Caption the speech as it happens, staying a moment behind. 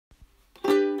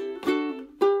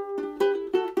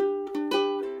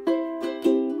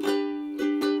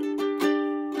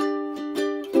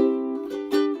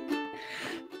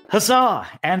Huzzah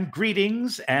and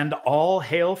greetings and all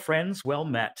hail friends well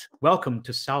met. Welcome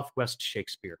to Southwest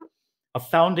Shakespeare, a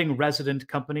founding resident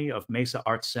company of Mesa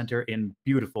Arts Center in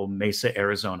beautiful Mesa,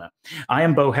 Arizona. I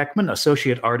am Bo Heckman,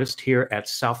 associate artist here at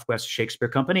Southwest Shakespeare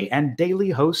Company and daily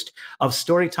host of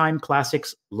Storytime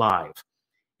Classics Live.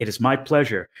 It is my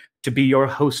pleasure to be your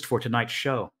host for tonight's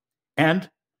show and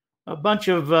a bunch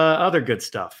of other good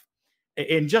stuff.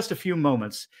 In just a few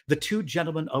moments, the two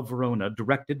Gentlemen of Verona,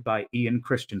 directed by Ian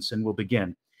Christiansen, will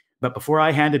begin. But before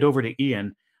I hand it over to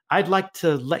Ian, I'd like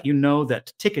to let you know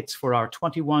that tickets for our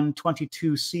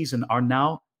 21-22 season are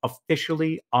now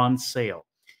officially on sale.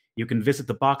 You can visit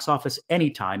the box office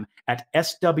anytime at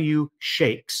swshakes.org.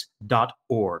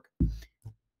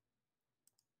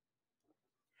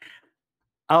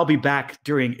 I'll be back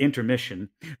during intermission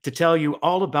to tell you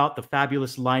all about the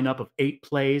fabulous lineup of 8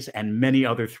 plays and many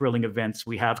other thrilling events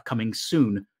we have coming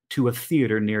soon to a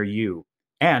theater near you.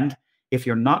 And if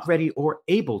you're not ready or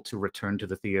able to return to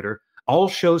the theater, all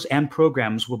shows and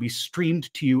programs will be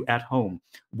streamed to you at home,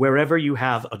 wherever you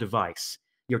have a device.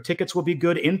 Your tickets will be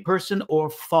good in person or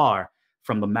far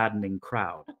from the maddening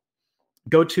crowd.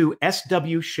 Go to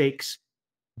swshakes.org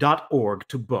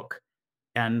to book.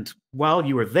 And while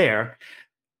you are there,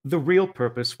 the real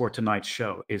purpose for tonight's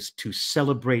show is to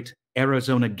celebrate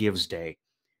Arizona Gives Day.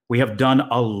 We have done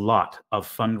a lot of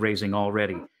fundraising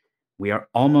already. We are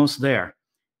almost there.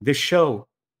 This show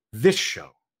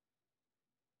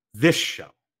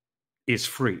is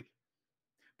free.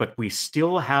 But we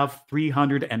still have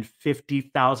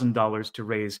 $350,000 to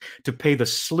raise to pay the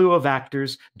slew of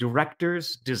actors,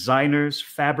 directors, designers,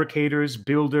 fabricators,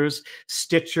 builders,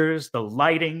 stitchers, the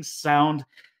lighting, sound,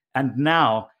 and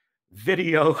now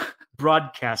video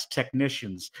broadcast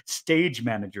technicians, stage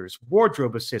managers,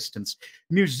 wardrobe assistants,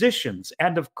 musicians,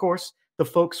 and of course, the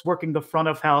folks working the front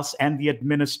of house and the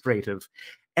administrative,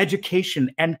 education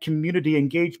and community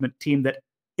engagement team that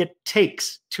it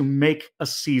takes to make a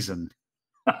season.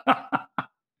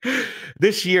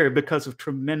 This year, because of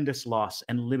tremendous loss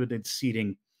and limited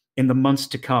seating in the months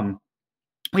to come,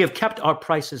 we have kept our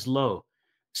prices low.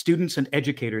 Students and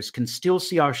educators can still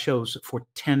see our shows for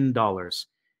 $10.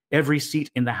 Every seat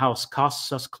in the house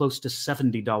costs us close to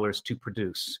 $70 to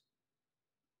produce.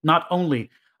 Not only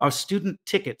are student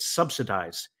tickets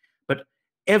subsidized, but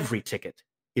every ticket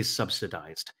is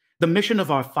subsidized. The mission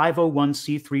of our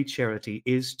 501c3 charity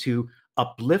is to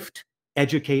uplift,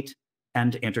 educate,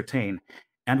 and entertain,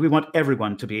 and we want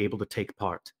everyone to be able to take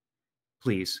part.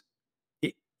 Please,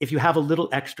 if you have a little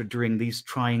extra during these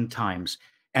trying times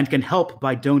and can help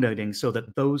by donating so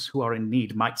that those who are in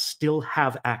need might still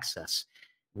have access,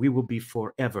 we will be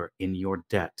forever in your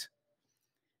debt.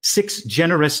 6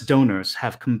 generous donors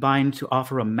have combined to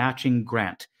offer a matching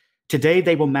grant. Today,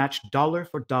 they will match dollar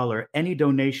for dollar any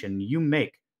donation you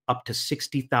make up to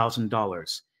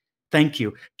 $60,000. Thank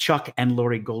you, Chuck and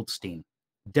Lori Goldstein,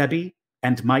 Debbie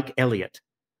and Mike Elliott,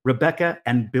 Rebecca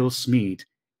and Bill Smead,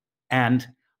 and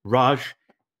Raj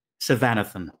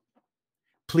Savanathan.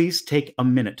 Please take a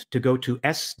minute to go to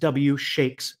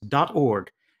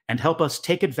swshakes.org and help us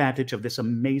take advantage of this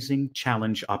amazing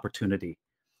challenge opportunity.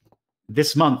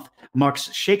 This month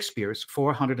marks Shakespeare's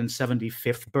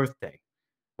 475th birthday.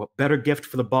 What better gift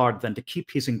for the bard than to keep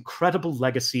his incredible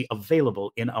legacy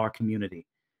available in our community?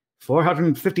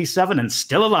 457 and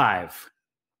still alive.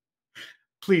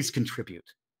 Please contribute,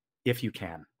 if you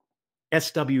can.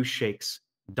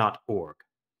 swshakes.org.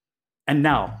 And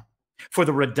now, for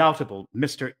the redoubtable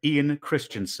Mr. Ian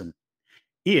Christiansen.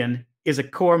 Ian is a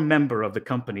core member of the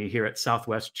company here at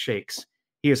Southwest Shakes.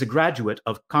 He is a graduate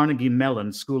of Carnegie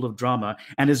Mellon School of Drama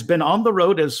and has been on the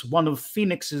road as one of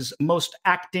Phoenix's most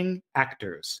acting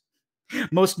actors.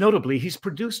 Most notably, he's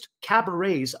produced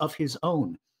cabarets of his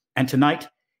own, and tonight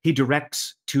he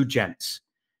directs 2 Gents.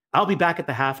 I'll be back at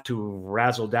the half to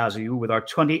razzle-dazzle you with our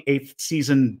 28th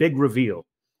season big reveal.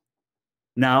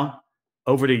 Now,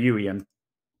 over to you, Ian.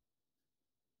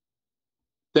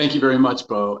 Thank you very much,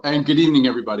 Bo. And good evening,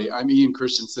 everybody. I'm Ian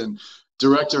Christiansen,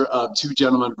 director of 2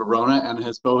 Gentlemen of Verona, and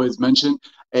as Bo has mentioned,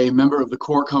 a member of the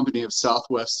core company of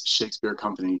Southwest Shakespeare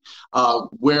Company,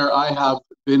 where I have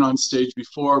been on stage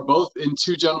before, both in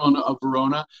 2 Gentlemen of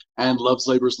Verona and Love's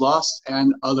Labor's Lost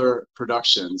and other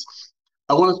productions.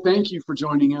 I want to thank you for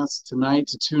joining us tonight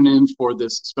to tune in for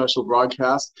this special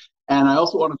broadcast. And I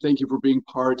also want to thank you for being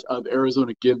part of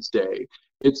Arizona Gives Day.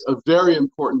 It's a very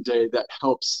important day that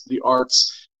helps the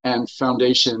arts and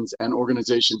foundations and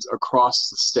organizations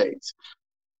across the state.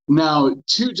 Now,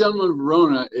 2 Gentlemen of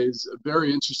Verona is a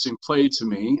very interesting play to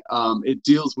me. It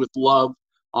deals with love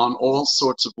on all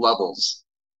sorts of levels.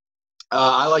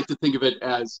 I like to think of it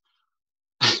as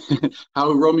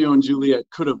how Romeo and Juliet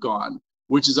could have gone.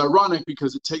 which is ironic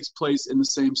because it takes place in the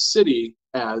same city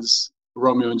as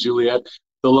Romeo and Juliet,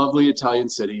 the lovely Italian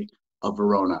city of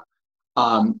Verona.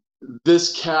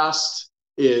 This cast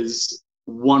is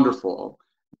wonderful.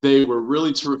 They were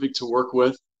really terrific to work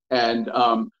with, and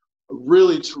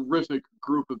really terrific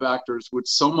group of actors with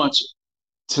so much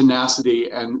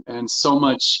tenacity and so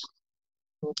much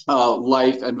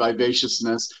life and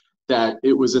vivaciousness that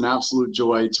it was an absolute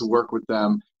joy to work with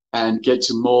them and get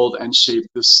to mold and shape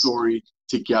this story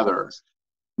together.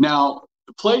 Now,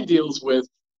 the play deals with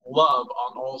love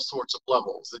on all sorts of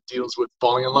levels. It deals with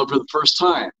falling in love for the first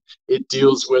time. It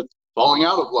deals with falling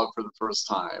out of love for the first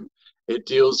time. It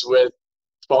deals with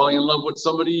falling in love with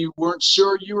somebody you weren't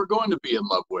sure you were going to be in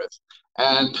love with.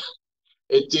 And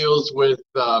it deals with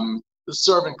the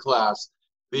servant class,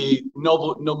 the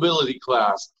nobility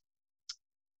class,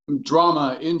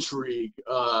 drama, intrigue,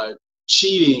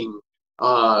 cheating,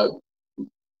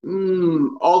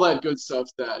 all that good stuff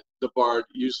that the Bard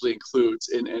usually includes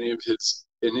in any of his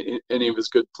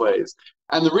good plays.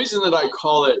 And the reason that I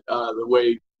call it the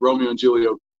way Romeo and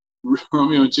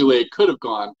Juliet could have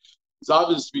gone is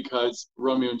obviously because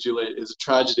Romeo and Juliet is a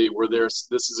tragedy where this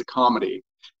is a comedy.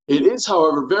 It is,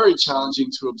 however, very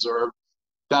challenging to observe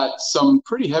that some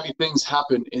pretty heavy things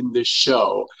happen in this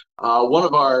show. One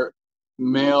of our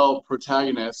male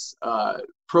protagonists,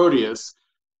 Proteus,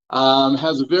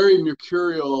 has a very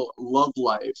mercurial love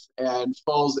life and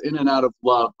falls in and out of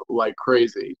love like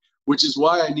crazy, which is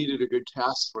why I needed a good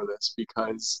cast for this,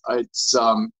 because it's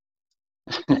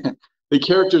the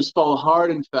characters fall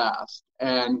hard and fast,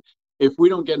 and if we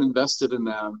don't get invested in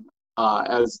them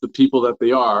as the people that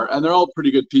they are, and they're all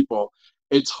pretty good people,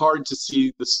 it's hard to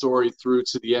see the story through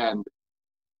to the end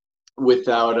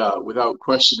without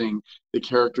questioning the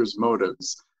characters'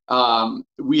 motives.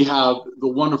 We have the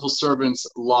wonderful servants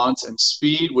Launce and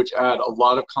Speed, which add a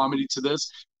lot of comedy to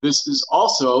this. This is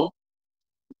also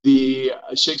the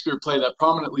Shakespeare play that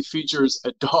prominently features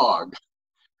a dog.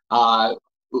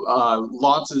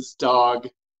 Launce's dog,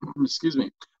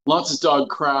 Launce's dog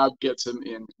Crab gets him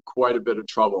in quite a bit of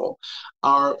trouble.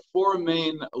 Our four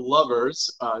main lovers,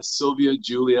 Sylvia,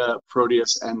 Julia,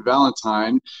 Proteus, and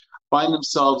Valentine, find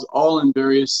themselves all in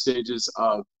various stages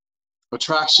of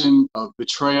attraction, of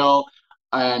betrayal,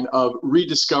 and of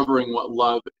rediscovering what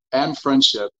love and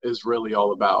friendship is really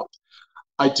all about.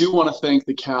 I do want to thank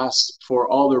the cast for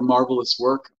all their marvelous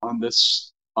work on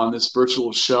this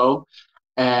virtual show,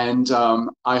 and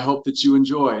I hope that you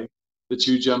enjoy The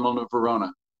Two Gentlemen of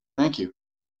Verona. Thank you.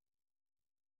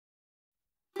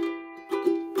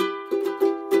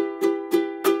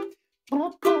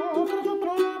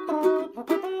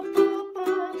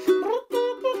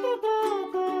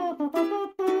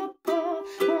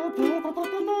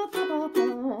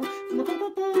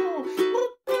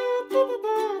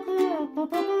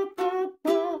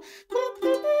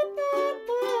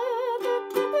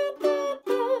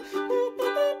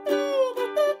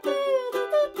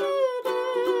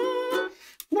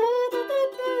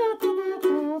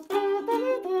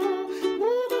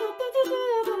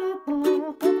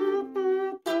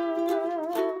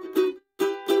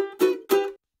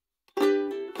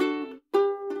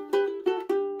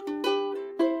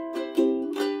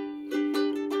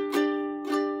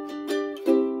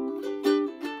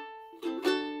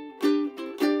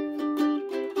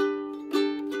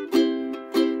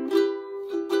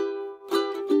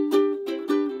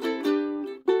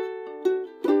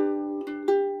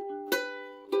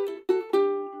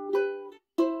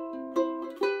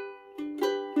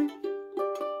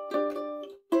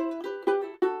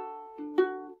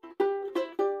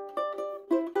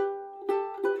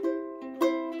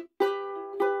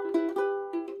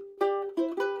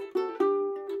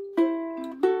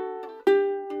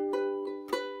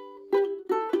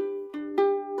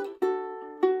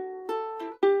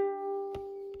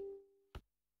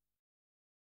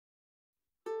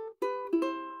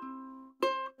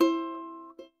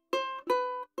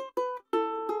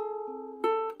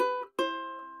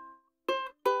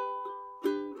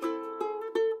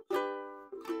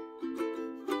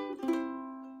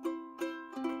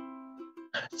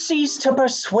 Cease to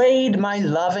persuade, my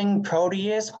loving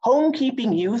Proteus.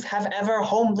 Home-keeping youth have ever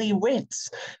homely wits.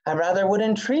 I rather would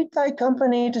entreat thy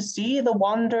company to see the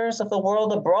wonders of the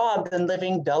world abroad than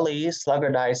living dully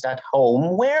sluggardized at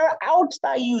home. Wear out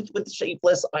thy youth with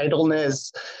shapeless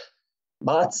idleness.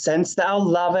 But since thou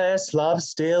lovest, love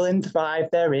still and thrive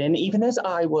therein, even as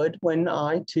I would when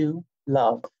I too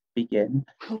love begin.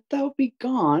 Wilt thou be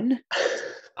gone?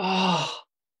 Oh,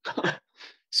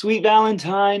 sweet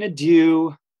Valentine,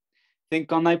 adieu.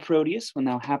 Think on thy Proteus when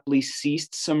thou haply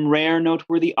seest some rare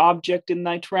noteworthy object in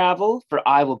thy travel, for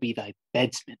I will be thy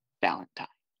bedsman Valentine.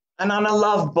 And on a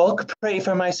love book, pray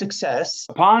for my success.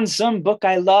 Upon some book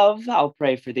I love, I'll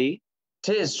pray for thee.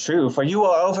 'Tis true, for you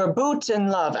are over boots in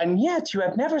love, and yet you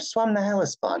have never swum the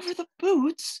Hellespont. Over the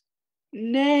boots?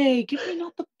 Nay, give me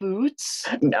not the boots.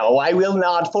 No, I will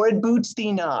not, for it boots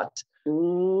thee not.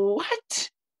 What?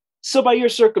 So by your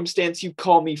circumstance you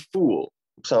call me fool?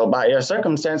 So by your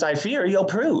circumstance, I fear you'll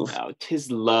prove. Oh, 'tis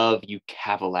love you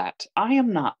cavil at. I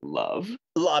am not love.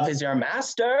 Love is your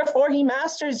master, for he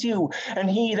masters you, and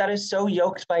he that is so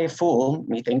yoked by a fool,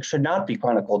 methinks should not be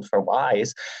chronicled for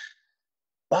wise.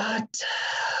 But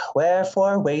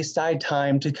wherefore waste I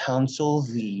time to counsel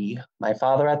thee? My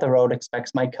father at the road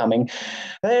expects my coming,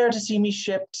 there to see me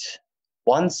shipped.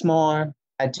 Once more,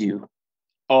 adieu.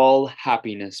 All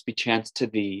happiness be chanced to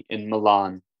thee in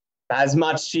Milan. As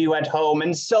much to you at home,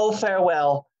 and so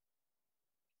farewell.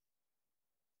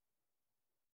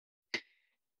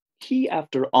 He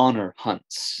after honor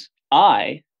hunts,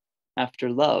 I after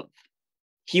love.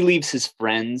 He leaves his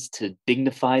friends to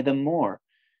dignify them more.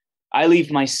 I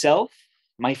leave myself,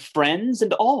 my friends,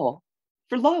 and all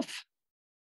for love.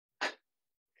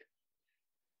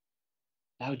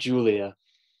 Thou, Julia,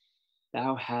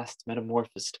 thou hast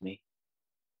metamorphosed me.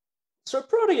 Sir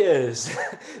Proteus,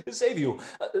 save you.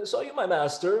 Saw you my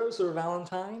master, Sir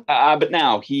Valentine? But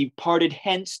now he parted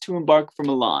hence to embark for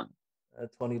Milan.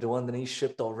 20 to 1 then he's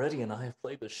shipped already, and I have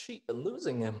played the sheep in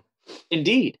losing him.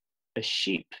 Indeed, a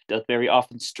sheep doth very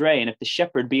often stray, and if the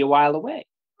shepherd be a while away.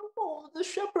 Oh, the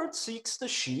shepherd seeks the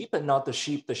sheep, and not the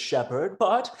sheep the shepherd,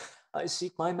 but I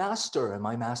seek my master, and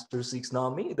my master seeks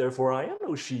not me, therefore I am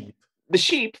no sheep. The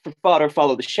sheep for fodder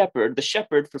follow the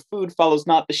shepherd for food follows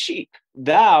not the sheep.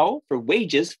 Thou for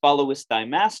wages followest thy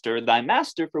master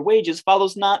for wages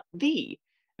follows not thee.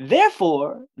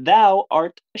 Therefore thou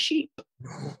art a sheep.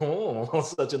 Oh,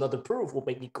 such another proof will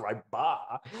make me cry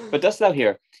bah. But dost thou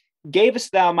hear?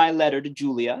 Gavest thou my letter to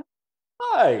Julia?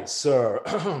 Aye, sir.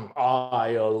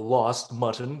 I, a lost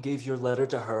mutton, gave your letter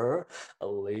to her, a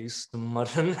laced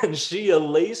mutton, and she, a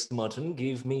laced mutton,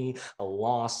 gave me a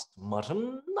lost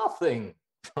mutton, nothing.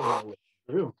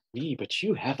 True, but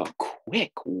you have a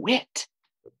quick wit.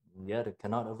 Yet it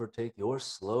cannot overtake your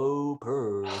slow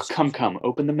purse. Come,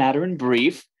 open the matter in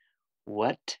brief.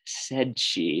 What said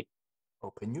she?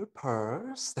 Open your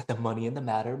purse, that the money in the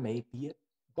matter may be at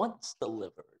once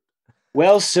delivered.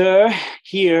 Well, sir,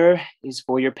 here is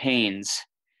for your pains.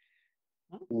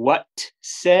 What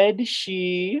said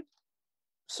she?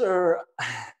 Sir,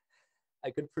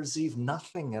 I could perceive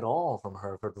nothing at all from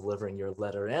her for delivering your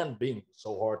letter, and being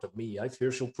so hard to me, I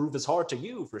fear she'll prove as hard to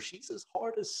you, for she's as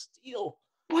hard as steel.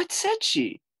 What said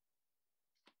she?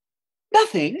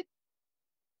 Nothing?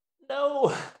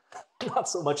 No, not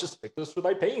so much as sickness for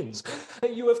thy pains.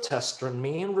 You have testren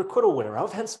me, and requital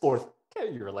whereof henceforth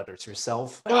carry your letters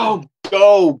yourself. Oh,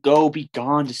 go, be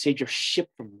gone to save your ship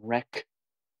from wreck.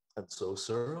 And so,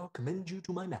 sir, I'll commend you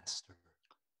to my master.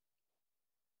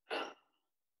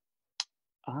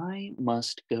 I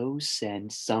must go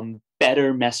send some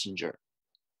better messenger.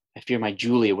 I fear my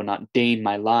Julia would not deign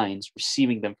my lines,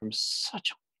 receiving them from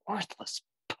such a worthless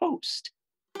post.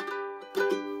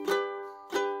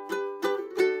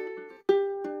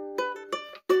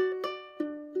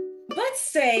 But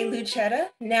say, Lucetta,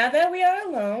 now that we are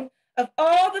alone, of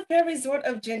all the fair resort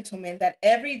of gentlemen that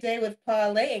every day with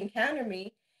parley encounter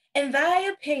me, in thy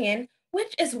opinion,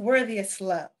 which is worthiest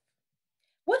love?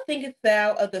 What thinkest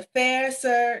thou of the fair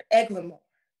Sir Eglamour?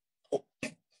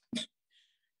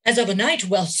 As of a knight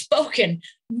well spoken,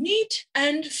 neat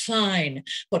and fine.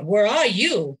 But were I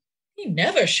you, he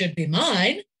never should be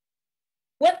mine.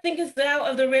 What thinkest thou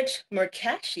of the rich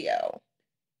Mercatio?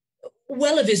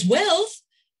 Well of his wealth,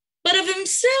 but of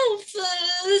himself,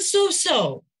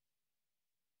 so-so.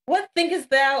 What thinkest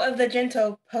thou of the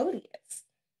gentle Podius?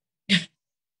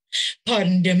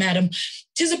 Pardon, dear madam,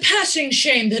 'tis a passing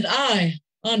shame that I,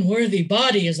 unworthy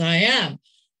body as I am,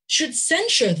 should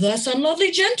censure thus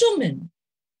unlovely gentlemen.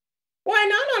 Why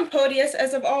not on Podius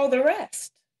as of all the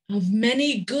rest? Of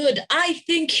many good, I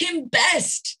think him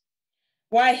best.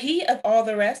 Why he of all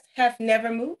the rest hath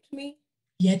never moved me.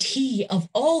 Yet he of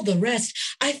all the rest,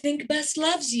 I think best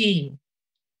loves ye.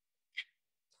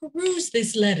 Peruse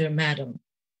this letter, madam.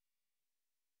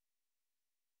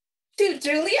 To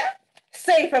Julia?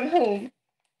 Say from whom?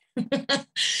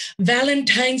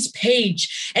 Valentine's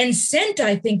page, and sent,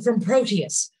 I think, from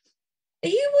Proteus.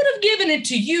 He would have given it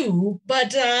to you,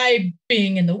 but I,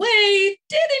 being in the way,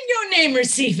 did in your name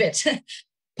receive it.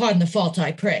 Pardon the fault,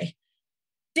 I pray.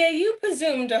 Dare you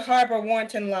presume to harbor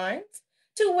wanton lines,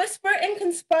 to whisper and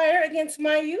conspire against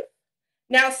my youth?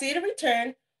 Now see to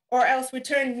return, or else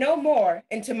return no more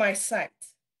into my sight.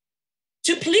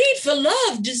 To plead for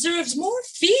love deserves more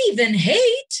fee than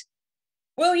hate.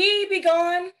 Will ye be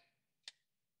gone?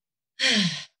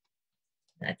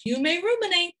 That you may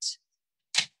ruminate.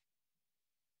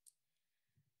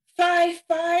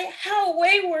 Fie, how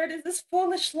wayward is this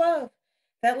foolish love,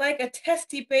 that like a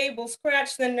testy babe will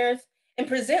scratch the nurse, and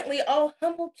presently all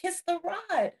humble kiss the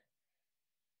rod.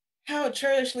 How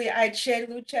churlishly I'd shed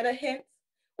Lucetta hence,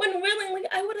 when willingly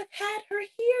I would have had her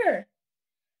here.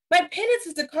 My penance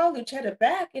is to call Lucetta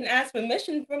back and ask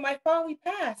permission for my folly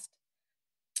past.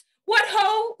 What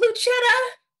ho,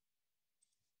 Lucetta?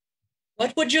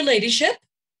 What would your ladyship?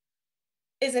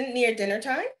 Isn't it near dinner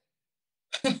time?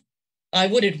 I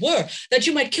would it were, that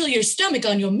you might kill your stomach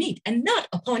on your meat, and not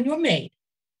upon your maid.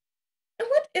 And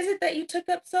what is it that you took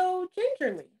up so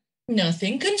gingerly?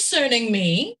 Nothing concerning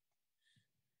me.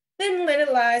 Then let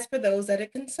it lies for those that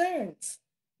it concerns.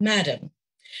 Madam,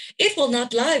 it will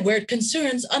not lie where it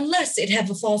concerns, unless it have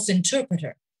a false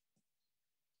interpreter.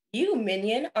 You,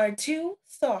 minion, are too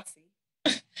saucy.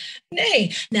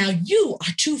 Nay, now you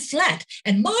are too flat,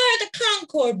 and mar the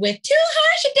concord with too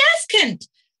harsh a descant.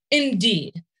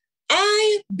 Indeed,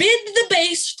 I bid the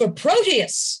base for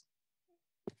Proteus.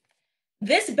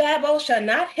 This babble shall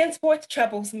not henceforth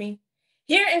troubles me.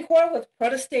 Here in court with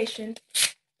protestation.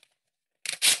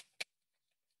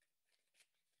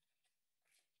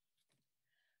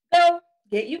 Go,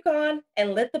 get you gone,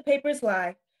 and let the papers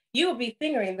lie. You will be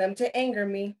fingering them to anger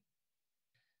me.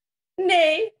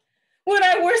 Nay, would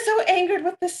I were so angered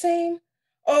with the same.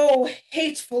 Oh,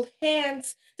 hateful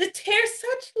hands, to tear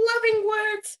such loving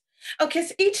words. I'll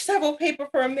kiss each several paper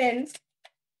for amends.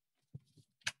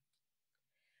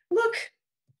 Look,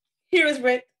 here is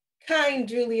writ, kind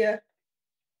Julia,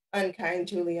 unkind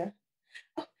Julia.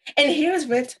 Oh, and here is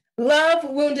writ, love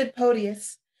wounded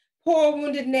Proteus, poor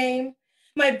wounded name.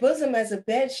 My bosom as a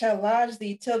bed shall lodge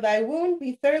thee till thy wound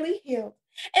be thoroughly healed,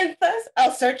 and thus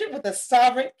I'll search it with a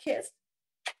sovereign kiss.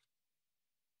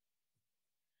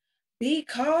 Be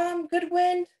calm, good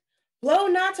wind. Blow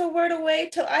not a word away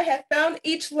till I have found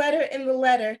each letter in the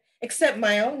letter, except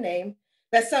my own name,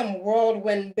 that some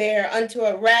whirlwind bear unto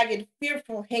a ragged,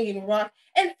 fearful hanging rock,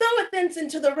 and throw it thence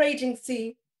into the raging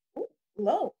sea. Ooh,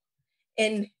 lo,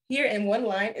 and here in one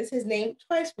line is his name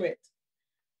twice writ.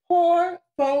 Poor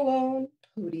forlorn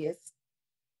Proteus.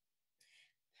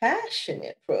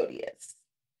 Passionate Proteus.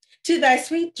 To thy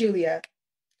sweet Julia,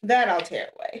 that I'll tear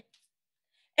away.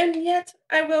 And yet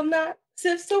I will not,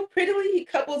 since so prettily he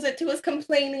couples it to his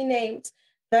complaining names.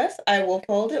 Thus I will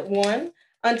fold it one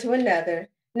unto another.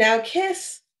 Now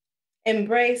kiss,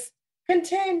 embrace,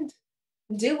 contend,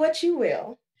 do what you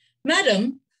will.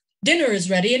 Madam, dinner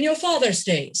is ready and your father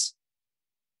stays.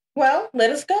 Well, let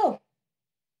us go.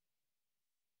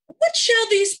 What shall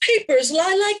these papers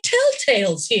lie like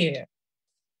telltales here?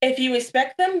 If you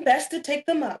respect them, best to take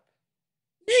them up.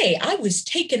 Nay, I was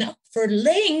taken up for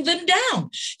laying them down,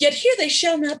 yet here they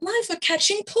shall not lie for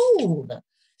catching cold.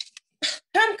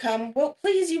 Come, wilt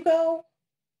please you go?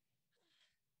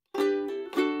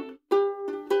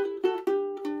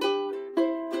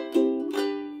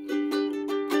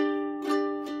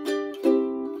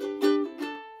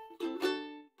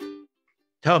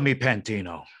 Tell me,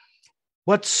 Pantino,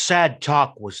 what sad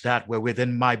talk was that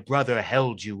wherewithin my brother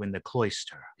held you in the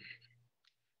cloister?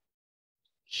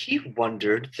 He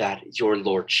wondered that your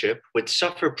lordship would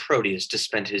suffer Proteus to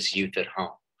spend his youth at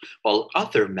home, while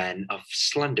other men of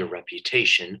slender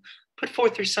reputation put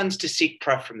forth their sons to seek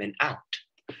preferment out,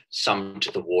 some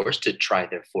to the wars to try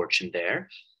their fortune there,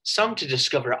 some to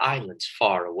discover islands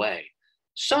far away,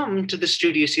 some to the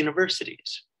studious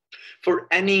universities. For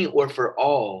any or for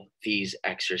all these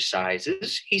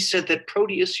exercises, he said that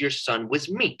Proteus your son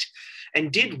was meet, and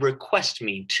did request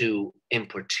me to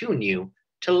importune you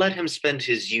to let him spend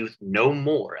his youth no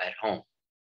more at home.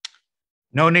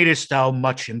 No needest thou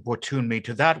much importune me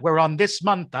to that whereon this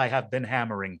month I have been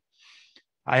hammering.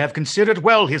 I have considered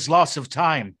well his loss of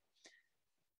time.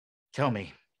 Tell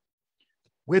me,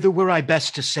 whither were I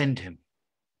best to send him?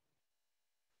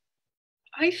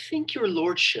 I think your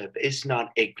lordship is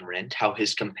not ignorant how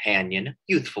his companion,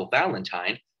 youthful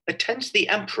Valentine, attends the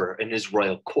emperor in his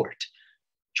royal court.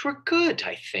 'Twere good,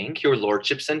 I think, your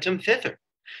lordship sent him thither.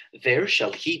 There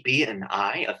shall he be an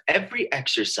eye of every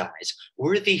exercise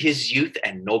worthy his youth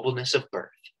and nobleness of birth.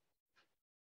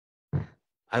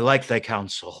 I like thy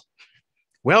counsel.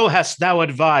 Well hast thou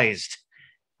advised.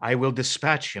 I will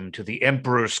dispatch him to the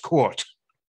emperor's court.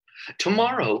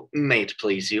 Tomorrow, may it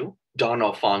please you, Don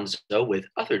Alfonso with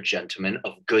other gentlemen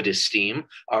of good esteem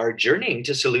are journeying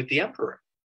to salute the emperor.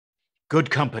 Good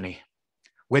company.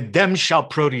 With them shall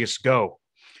Proteus go.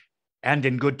 And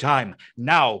in good time,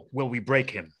 now will we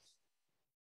break him.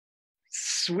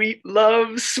 Sweet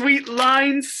love, sweet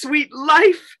lines, sweet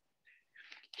life.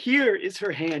 Here is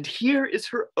her hand, here is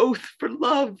her oath for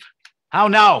love. How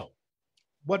now?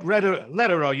 What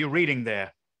letter are you reading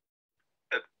there?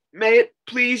 May it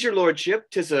please your lordship,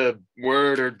 'tis a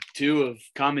word or two of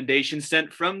commendation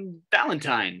sent from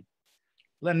Valentine.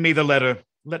 Lend me the letter.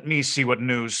 Let me see what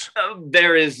news.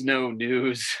 There is no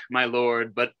news, my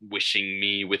lord, but wishing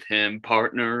me with him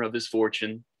partner of his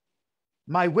fortune.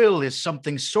 My will is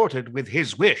something sorted with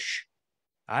his wish.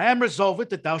 I am resolved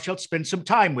that thou shalt spend some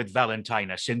time with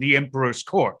Valentinus in the emperor's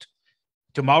court.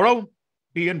 Tomorrow,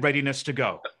 be in readiness to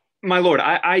go. My lord,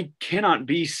 I cannot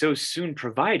be so soon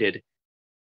provided.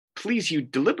 Please you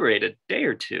deliberate a day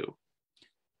or two.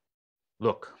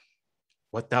 Look,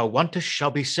 what thou wantest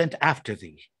shall be sent after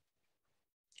thee.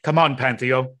 Come on,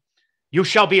 Pantheo. You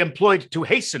shall be employed to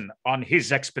hasten on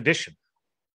his expedition.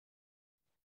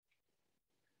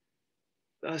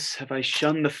 Thus have I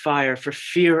shunned the fire for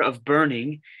fear of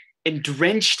burning, and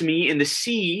drenched me in the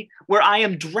sea where I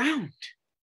am drowned.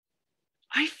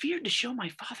 I feared to show my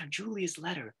father Julia's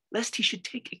letter, lest he should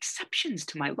take exceptions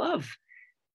to my love.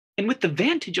 And with the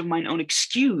vantage of mine own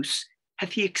excuse,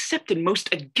 hath he accepted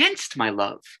most against my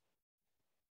love.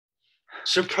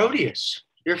 Sir Proteus,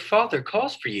 your father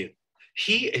calls for you.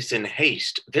 He is in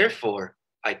haste, therefore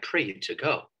I pray you to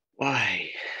go.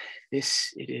 Why,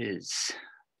 this it is.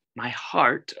 My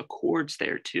heart accords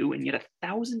thereto, and yet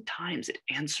 1,000 times it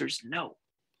answers no.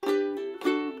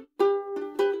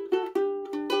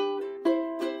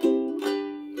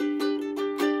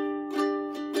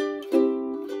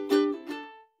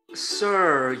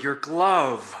 Sir, your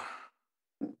glove.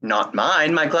 Not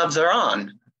mine, my gloves are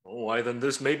on. Why, then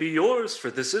this may be yours, for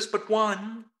this is but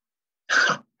one.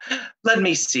 Let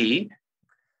me see.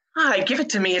 Aye, give it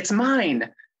to me, it's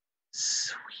mine.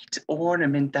 Sweet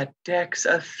ornament that decks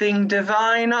a thing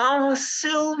divine. Ah,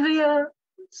 Sylvia,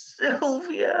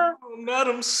 Sylvia. Oh,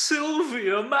 Madam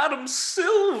Sylvia, Madam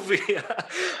Sylvia.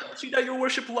 See that your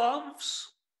worship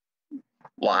loves?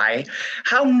 Why,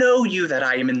 how know you that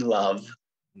I am in love?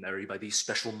 Marry by these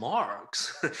special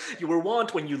marks. You were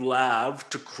wont when you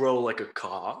laughed to crow like a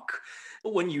cock.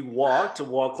 When you walked, to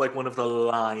walk like one of the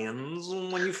lions.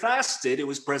 When you fasted, it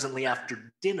was presently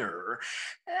after dinner.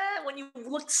 When you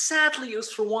looked sadly, it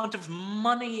was for want of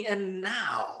money. And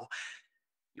now,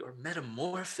 you're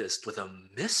metamorphosed with a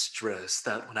mistress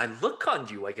that when I look on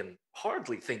you, I can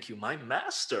hardly think you my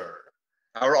master.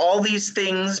 Are all these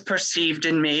things perceived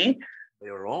in me? They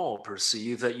are all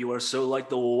perceive that you are so like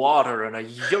the water in a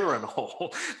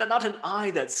urinal, that not an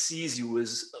eye that sees you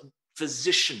is a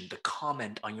physician to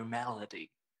comment on your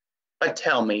malady. But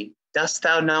tell me, dost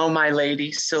thou know my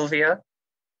lady, Sylvia?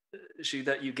 She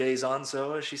that you gaze on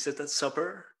so as she sits at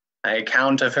supper? I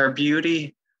account of her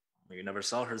beauty. You never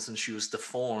saw her since she was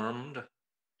deformed.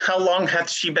 How long hath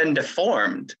she been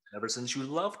deformed? Ever since you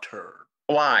loved her.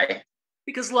 Why?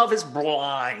 Because love is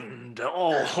blind.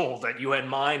 Oh, that you had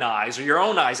mine eyes, or your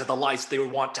own eyes, at the lights they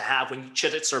would want to have when you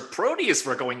chid Sir Proteus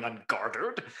for going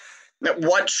ungartered.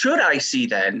 What should I see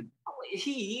then?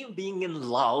 He, being in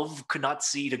love, could not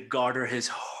see to garter his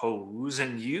hose,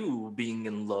 and you, being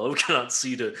in love, cannot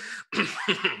see to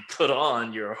put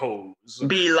on your hose.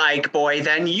 Belike, boy,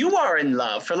 then you are in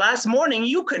love, for last morning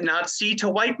you could not see to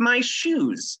wipe my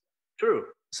shoes. True,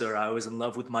 sir, I was in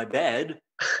love with my bed.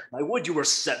 I would you were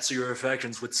set so your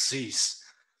affections would cease.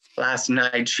 Last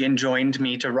night she enjoined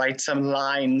me to write some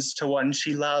lines to one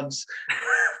she loves.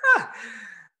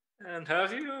 And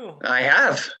have you? I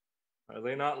have. Are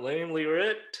they not lamely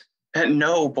writ?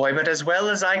 No, boy, but as well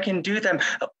as I can do them.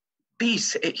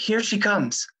 Peace, here she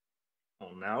comes.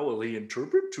 Well, now will he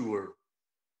interpret to her?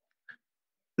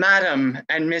 Madam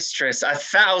and mistress,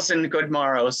 1,000 good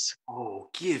morrows. Oh,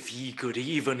 give ye good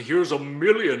even, here's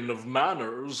 1,000,000 of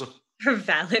manners.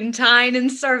 Valentine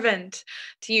and servant,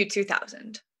 to you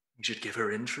 2,000. You should give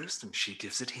her interest, and she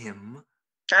gives it him.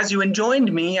 As you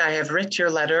enjoined me, I have writ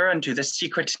your letter unto the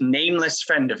secret nameless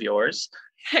friend of yours.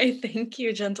 I thank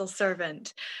you, gentle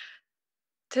servant.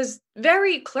 'Tis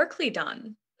very clerkly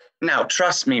done. Now,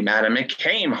 trust me, madam, it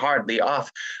came hardly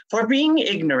off. For being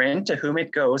ignorant to whom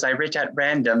it goes, I writ at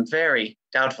random very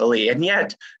doubtfully. And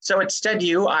yet, so it stead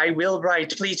you, I will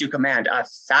write, please you command,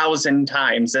 1,000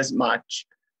 times as much.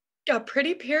 A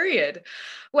pretty period.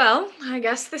 Well, I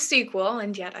guess the sequel,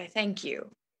 and yet I thank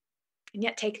you. And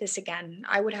yet take this again.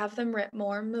 I would have them writ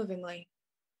more movingly.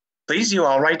 Please you,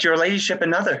 I'll write your ladyship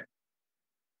another.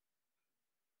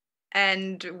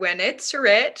 And when it's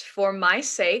writ, for my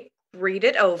sake, read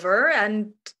it over,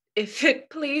 and if it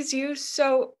please you,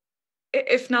 so,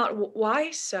 if not,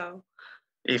 why so?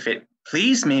 If it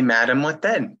please me, madam, what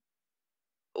then?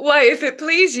 Why, if it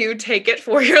please you, take it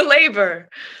for your labor.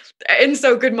 And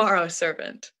so good morrow,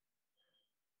 servant.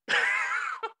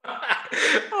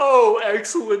 Oh,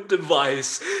 excellent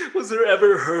device. Was there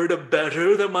ever heard a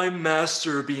better than my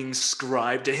master being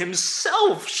scribe to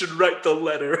himself should write the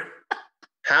letter?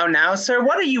 How now, sir?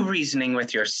 What are you reasoning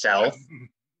with yourself?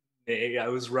 Nay, I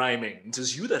was rhyming.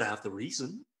 'Tis you that have the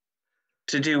reason.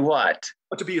 To do what?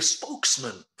 To be a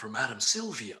spokesman for Madame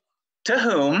Sylvia. To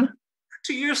whom?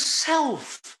 To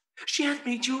yourself. She hath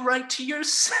made you write to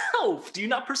yourself. Do you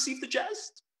not perceive the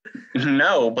jest?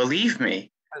 No, believe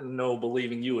me. And no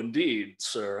believing you indeed,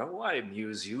 sir. Why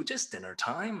amuse you? 'Tis dinner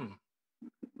time.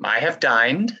 I have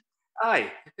dined.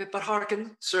 Aye, but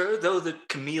hearken, sir, though the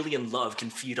chameleon love can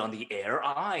feed on the air,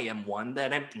 I am one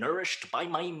that am nourished by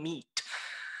my meat.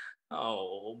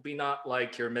 Oh, be not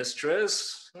like your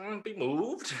mistress. Be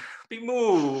moved. Be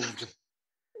moved.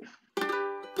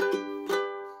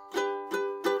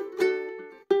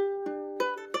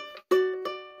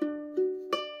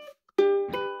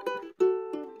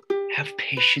 Have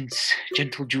patience,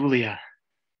 gentle Julia.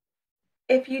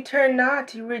 If you turn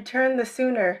not, you return the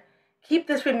sooner. Keep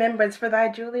this remembrance for thy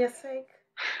Julia's sake.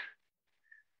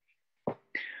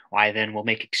 Why, then we'll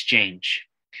make exchange.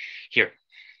 Here,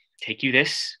 take you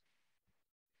this.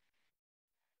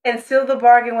 And seal the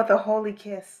bargain with a holy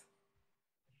kiss.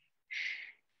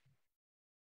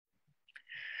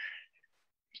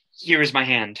 Here is my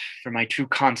hand for my true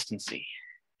constancy.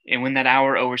 And when that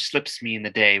hour overslips me in the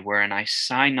day, wherein I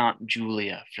sigh not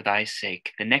Julia for thy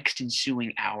sake, the next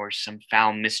ensuing hours some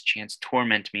foul mischance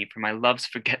torment me for my love's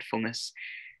forgetfulness.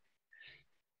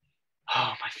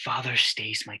 Oh, my father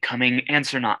stays my coming,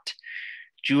 answer not.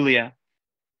 Julia,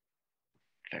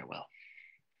 farewell.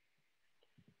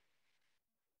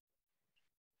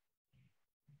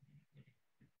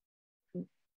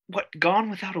 What,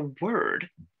 gone without a word?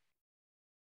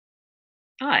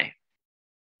 Aye,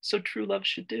 so true love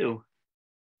should do.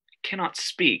 I cannot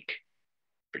speak,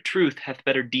 for truth hath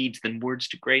better deeds than words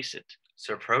to grace it.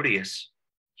 Sir Proteus,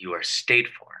 you are stayed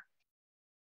for.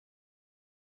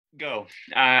 Go,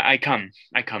 I come.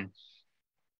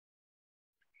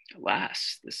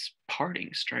 Alas, this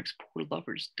parting strikes poor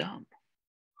lovers dumb.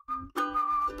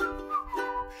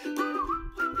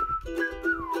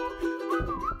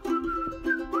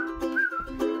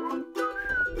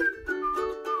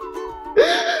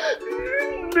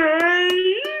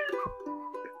 Nay,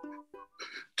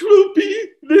 'twill be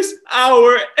this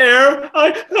hour ere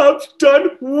I have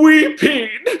done weeping.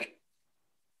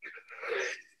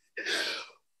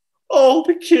 All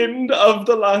the kin of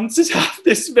the lances have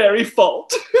this very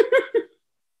fault.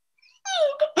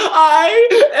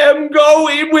 I am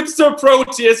going with Sir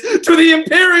Proteus to the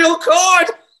imperial court.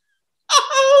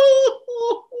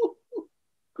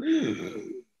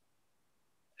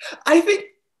 I think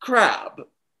Crab,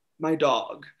 my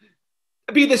dog,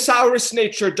 be the sourest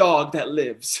natured dog that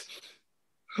lives.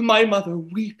 My mother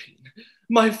weeping,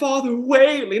 my father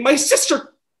wailing, my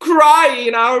sister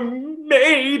crying, our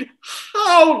maid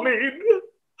howling,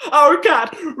 our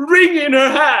cat wringing her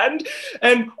hand,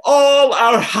 and all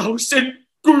our house in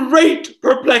great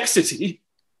perplexity.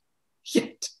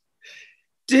 Yet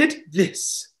did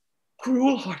this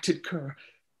cruel-hearted cur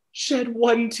shed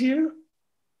one tear?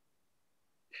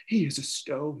 He is a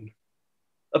stone,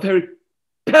 a very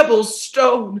pebble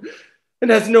stone, and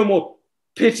has no more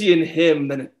pity in him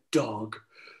than a dog.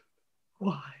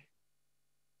 Why,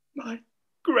 my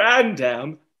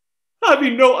grandam,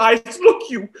 having no eyes, look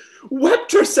you,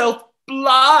 wept herself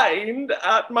blind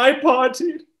at my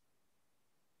parting.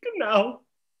 Now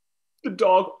the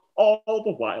dog all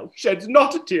the while sheds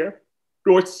not a tear,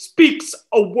 nor speaks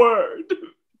a word.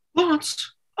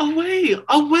 Launce, away,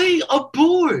 away,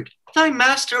 aboard! Thy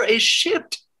master is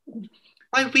shipped.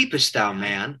 Why weepest thou,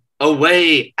 man?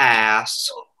 Away, ass!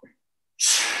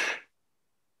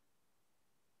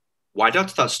 Why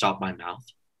dost thou stop my mouth?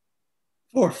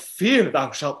 For fear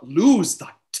thou shalt lose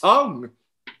thy tongue.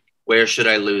 Where should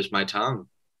I lose my tongue?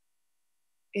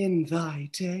 In thy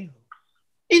tail.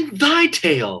 In thy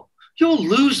tail? You'll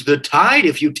lose the tide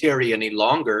if you tarry any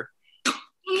longer.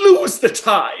 Lose the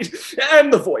tide,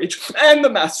 and the voyage, and the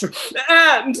master,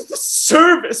 and the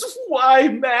service. Why,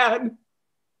 man,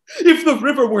 if the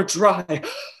river were dry,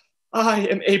 I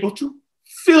am able to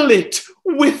fill it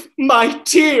with my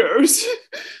tears.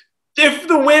 If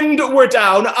the wind were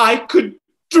down, I could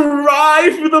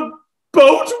drive the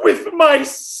boat with my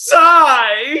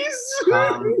sighs.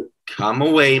 Come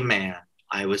away, man.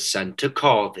 I was sent to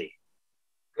call thee.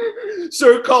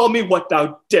 Sir, call me what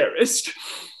thou darest.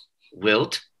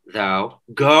 Wilt thou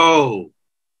go?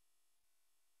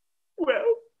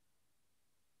 Well,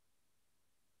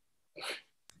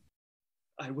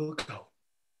 I will go.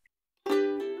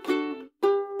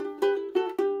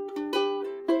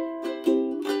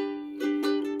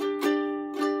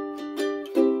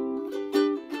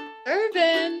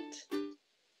 Servant.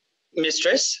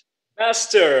 Mistress?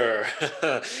 Master!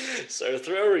 Sir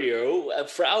Thurio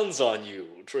frowns on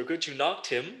you. 'Twere good you knocked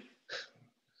him.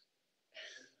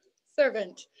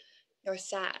 Servant, you're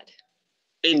sad.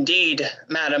 Indeed,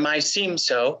 madam, I seem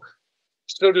so.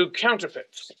 So do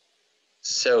counterfeits.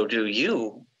 So do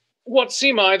you. What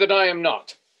seem I that I am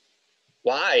not?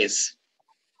 Wise.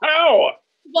 How?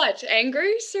 What,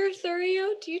 angry, Sir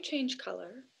Thurio? Do you change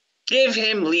color? Give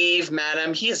him leave,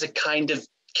 madam. He is a kind of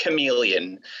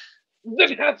chameleon.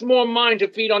 That hath more mind to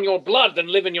feed on your blood than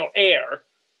live in your air.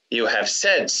 You have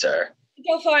said, sir.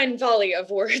 A fine volley of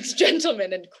words,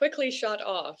 gentlemen, and quickly shot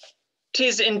off.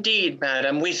 'Tis indeed,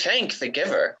 madam. We thank the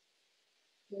giver.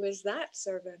 Who is that,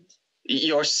 servant?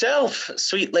 Yourself,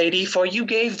 sweet lady, for you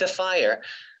gave the fire.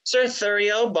 Sir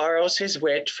Thurio borrows his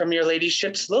wit from your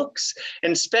ladyship's looks,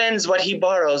 and spends what he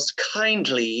borrows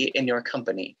kindly in your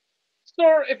company.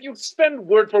 Sir, if you spend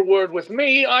word for word with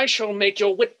me, I shall make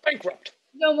your wit bankrupt.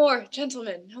 No more,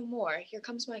 gentlemen, no more. Here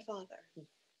comes my father.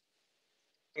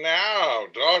 Now,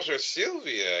 daughter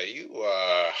Sylvia, you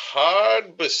are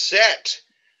hard beset.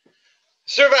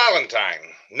 Sir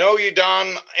Valentine, know ye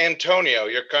Don Antonio,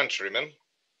 your countryman?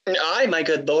 Aye, my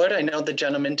good lord, I know the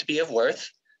gentleman to be of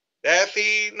worth. Hath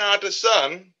he not a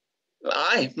son?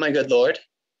 Aye, my good lord.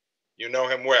 You know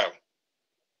him well.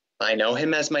 I know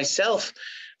him as myself,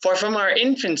 for from our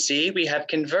infancy we have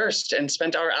conversed and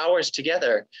spent our hours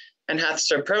together, and hath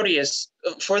Sir Proteus,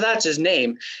 for that's his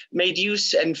name, made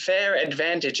use and fair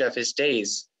advantage of his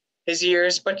days. His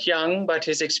years but young, but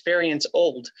his experience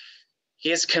old.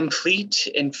 He is complete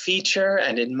in feature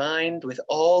and in mind, with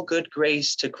all good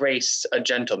grace to grace a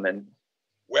gentleman.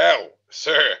 Well,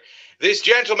 sir, this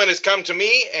gentleman has come to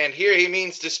me, and here he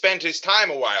means to spend his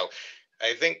time a while.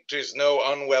 I think 'tis no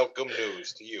unwelcome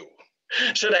news to you.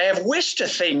 Should I have wished a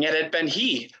thing, it had been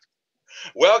he.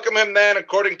 Welcome him then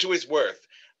according to his worth.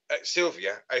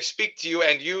 Sylvia, I speak to you,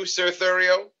 and you, Sir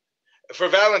Thurio. For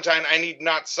Valentine, I need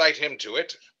not cite him to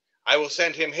it. I will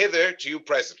send him hither to you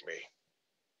presently.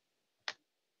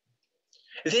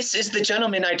 This is the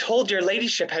gentleman I told your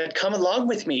ladyship had come along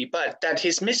with me, but that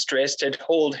his mistress did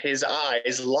hold his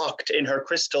eyes locked in her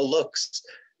crystal looks.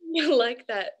 You like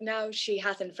that now she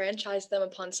hath enfranchised them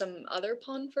upon some other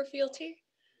pawn for fealty?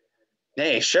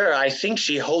 Nay, sure, I think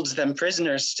she holds them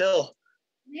prisoners still.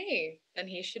 Nay, and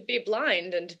he should be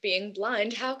blind, and being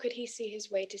blind, how could he see his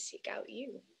way to seek out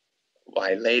you?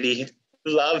 Why, lady,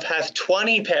 love hath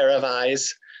 20 pair of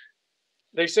eyes.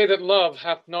 They say that love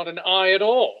hath not an eye at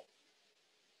all.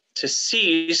 To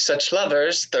see such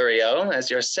lovers, Thurio, as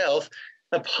yourself,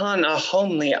 upon a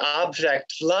homely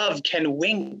object, love can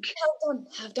wink.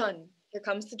 Have done. Here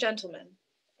comes the gentleman.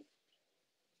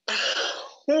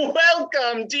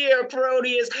 Welcome, dear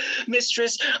Proteus.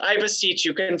 Mistress, I beseech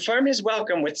you, confirm his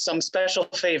welcome with some special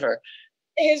favor.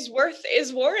 His worth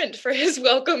is warrant for his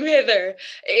welcome hither,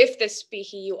 if this be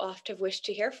he you oft have wished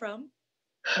to hear from.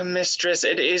 Mistress,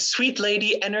 it is, sweet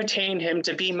lady, entertain him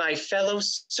to be my fellow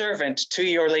servant to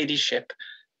your ladyship.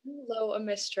 Low a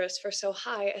mistress for so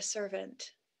high a servant.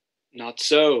 Not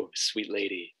so, sweet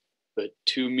lady, but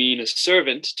too mean a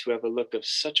servant to have a look of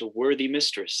such a worthy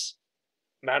mistress.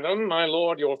 Madam, my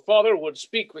lord, your father would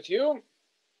speak with you.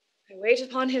 I wait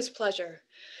upon his pleasure.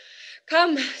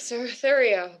 Come, Sir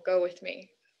Thurio, go with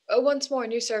me. Oh, once more,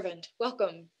 new servant,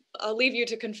 welcome. I'll leave you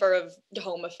to confer of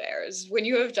home affairs. When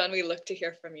you have done, we look to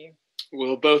hear from you.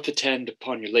 We'll both attend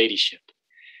upon your ladyship.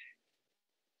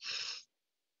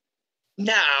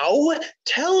 Now,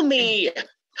 tell me,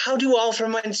 how do all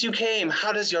from whence you came?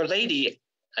 How does your lady,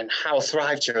 and how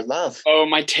thrived your love? Oh,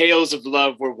 my tales of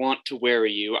love were wont to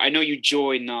weary you. I know you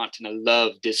joy not in a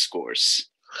love discourse.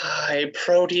 Ay,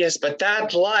 Proteus, but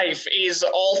that life is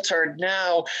altered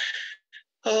now.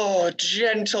 Oh,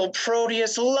 gentle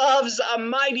Proteus loves a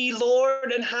mighty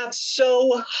lord and hath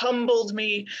so humbled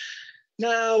me.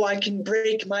 Now I can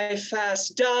break my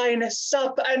fast, dine,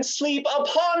 sup, and sleep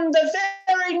upon the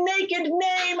very naked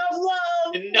name of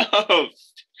love. Enough!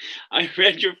 I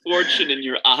read your fortune in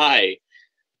your eye.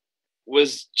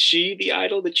 Was she the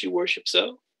idol that you worship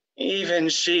so? Even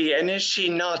she, and is she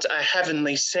not a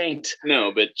heavenly saint?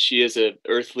 No, but she is an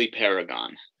earthly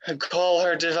paragon. Call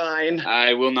her divine.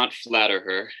 I will not flatter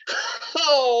her.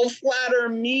 Oh, flatter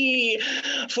me,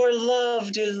 for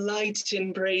love delights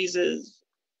in praises.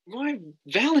 Why,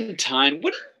 Valentine,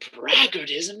 what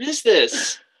braggartism is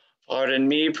this? Pardon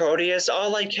me, Proteus,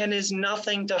 all I ken is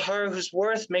nothing to her whose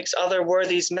worth makes other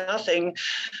worthies nothing.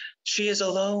 She is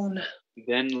alone.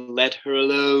 Then let her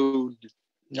alone.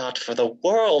 Not for the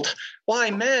world. Why,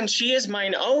 man, she is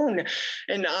mine own,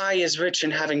 and I is rich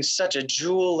in having such a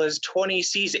jewel as 20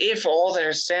 seas, if all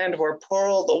their sand were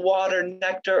pearl, the water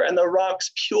nectar, and the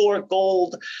rocks pure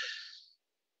gold.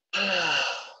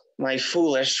 My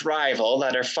foolish rival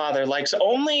that her father likes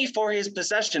only for his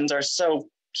possessions are so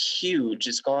huge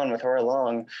is gone with her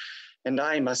along, and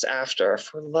I must after,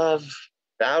 for love,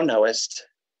 thou knowest,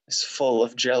 is full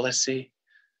of jealousy.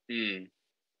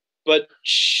 But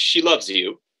she loves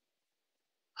you.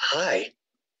 Aye,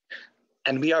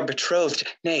 and we are betrothed,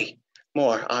 nay,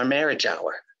 more, our marriage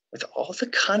hour, with all the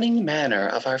cunning manner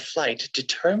of our flight,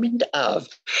 determined of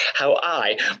how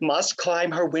I must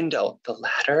climb her window, the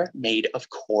ladder made of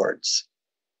cords.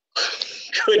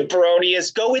 Good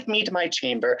Baronius, go with me to my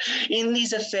chamber, in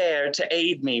these affairs to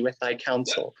aid me with thy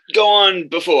counsel. Go on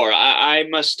before. I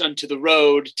must unto the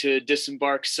road to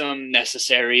disembark some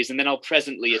necessaries, and then I'll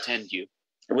presently attend you.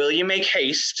 Will you make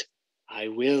haste? I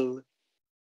will.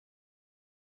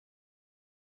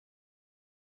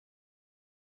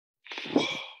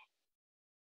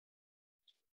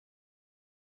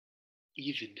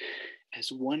 Even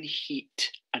as one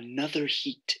heat another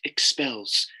heat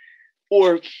expels,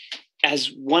 or as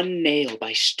one nail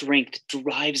by strength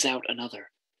drives out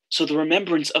another, so the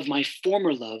remembrance of my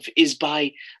former love is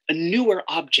by a newer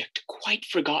object quite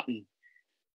forgotten.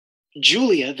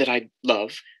 Julia that I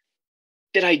love,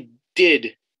 that I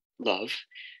did love,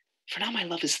 for now my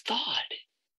love is thawed.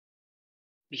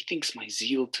 Methinks my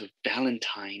zeal to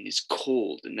Valentine is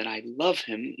cold, and that I love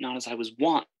him not as I was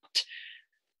wont.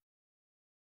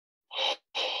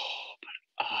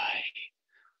 But I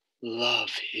love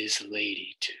his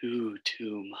lady too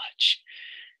much,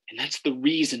 and that's the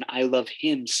reason I love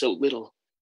him so little.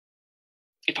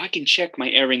 If I can check my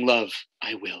erring love,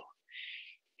 I will.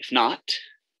 If not,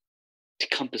 to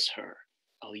compass her,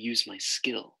 I'll use my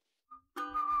skill.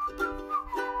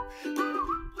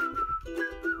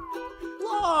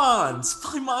 Lawns,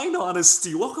 by mine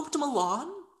honesty, welcome to Milan.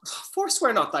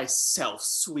 Forswear not thyself,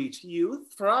 sweet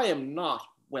youth, for I am not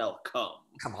welcome.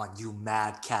 Come on, you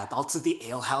madcap, I'll to the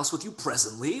alehouse with you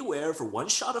presently, where for one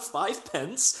shot of 5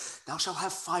 pence, thou shalt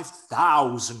have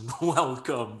 5,000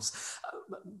 welcomes.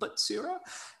 But, Sirrah,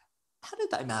 how did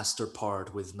thy master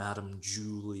part with Madame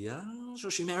Julia? Shall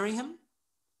she marry him?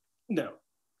 No.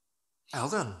 How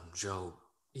then, shall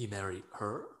he marry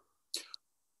her?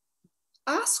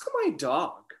 Ask my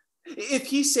dog. If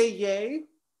he say yea,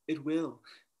 it will.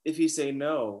 If he say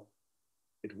no,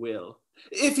 it will.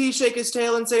 If he shake his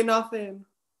tail and say nothing,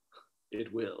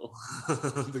 it will.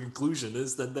 The conclusion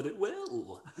is then that it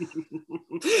will.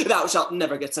 Thou shalt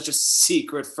never get such a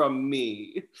secret from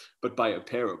me, but by a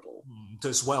parable.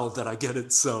 'Tis well that I get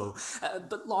it so.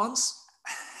 But Launce,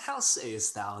 how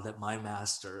sayest thou that my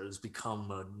master has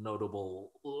become a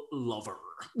notable lover?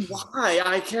 Why,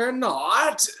 I care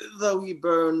not, though he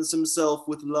burns himself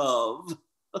with love.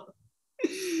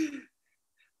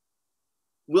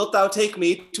 Wilt thou take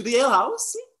me to the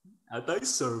alehouse? At thy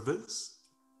service.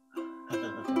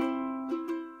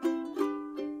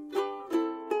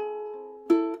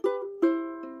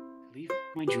 Leave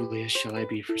my Julia shall I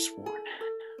be forsworn.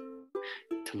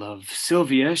 To love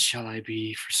Sylvia shall I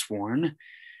be forsworn.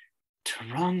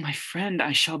 To wrong my friend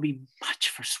I shall be much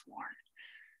forsworn.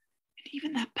 And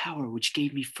even that power which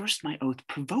gave me first my oath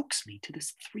provokes me to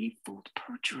this threefold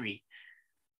perjury.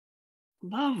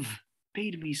 Love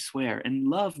bade me swear, and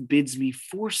love bids me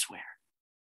forswear.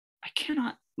 I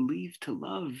cannot leave to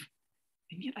love,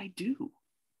 and yet I do.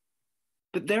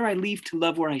 But there I leave to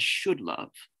love where I should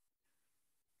love.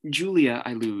 Julia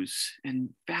I lose, and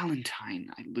Valentine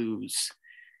I lose.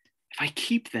 If I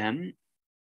keep them,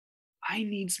 I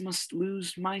needs must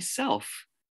lose myself.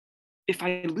 If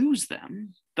I lose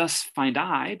them, thus find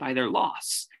I by their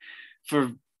loss.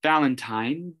 For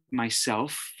Valentine,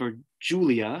 myself, for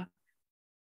Julia,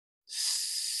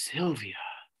 Sylvia.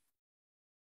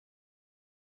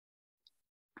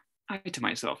 I to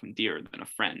myself am dearer than a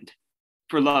friend,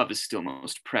 for love is still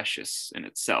most precious in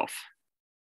itself.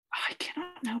 I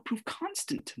cannot now prove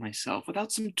constant to myself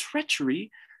without some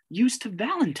treachery used to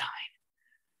Valentine.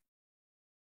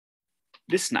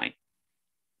 This night,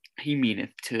 he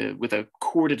meaneth to, with a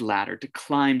corded ladder, to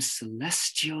climb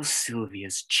celestial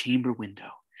Sylvia's chamber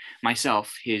window,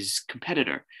 myself his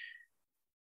competitor.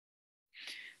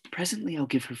 Presently I'll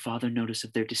give her father notice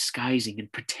of their disguising and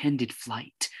pretended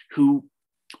flight, who,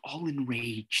 all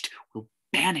enraged, will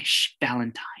banish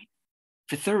Valentine.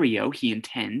 Vithurio, he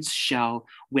intends, shall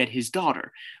wed his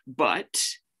daughter,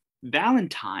 but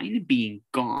Valentine being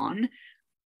gone,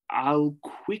 I'll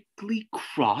quickly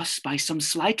cross by some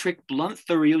sly trick blunt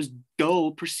Thurio's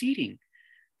dull proceeding.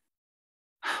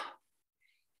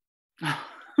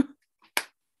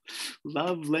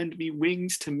 Love, lend me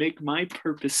wings to make my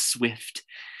purpose swift,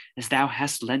 as thou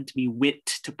hast lent me wit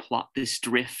to plot this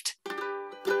drift.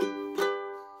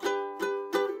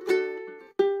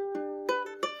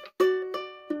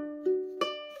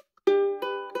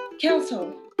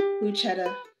 Counsel,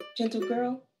 Lucetta, gentle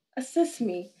girl, assist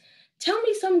me. Tell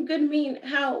me some good mean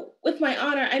how, with my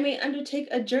honor, I may undertake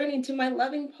a journey to my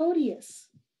loving Proteus.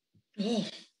 Oh,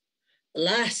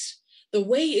 alas, the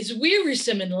way is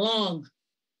wearisome and long.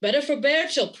 Better forbear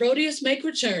till Proteus make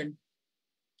return.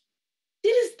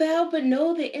 Didst thou but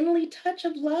know the inly touch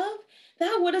of love,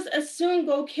 thou wouldst as soon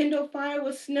go kindle fire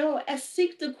with snow as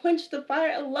seek to quench the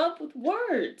fire of love with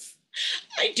words.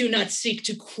 I do not seek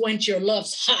to quench your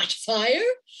love's hot fire,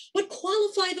 but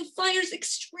qualify the fire's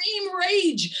extreme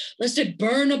rage, lest it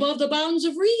burn above the bounds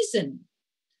of reason.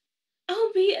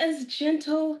 I'll be as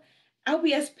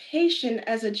patient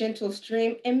as a gentle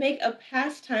stream, and make a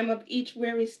pastime of each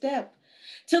weary step,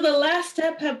 till the last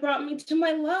step have brought me to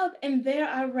my love, and there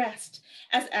I rest,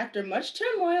 as after much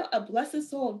turmoil a blessed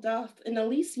soul doth in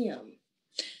Elysium.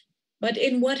 But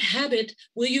in what habit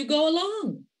will you go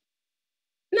along?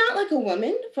 Not like a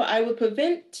woman, for I would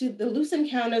prevent to the loose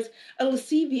encounters of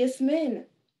lascivious men.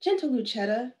 Gentle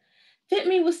Lucetta, fit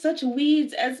me with such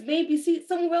weeds as may beseat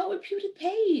some well-reputed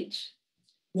page.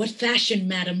 What fashion,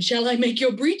 madam, shall I make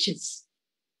your breeches?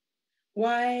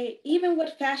 Why, even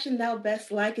what fashion thou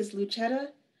best likest,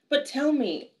 Lucetta. But tell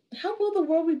me, how will the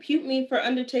world repute me for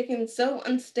undertaking so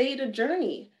unstaid a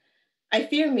journey? I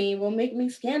fear me will make me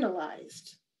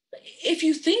scandalized. If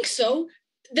you think so,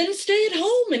 then stay at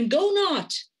home and go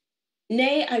not.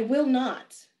 Nay, I will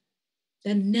not.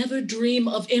 Then never dream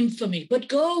of infamy, but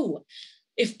go.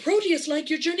 If Proteus like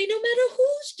your journey, no matter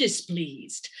who's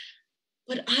displeased.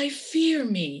 But I fear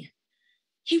me,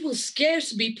 he will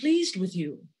scarce be pleased with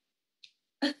you.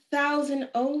 1,000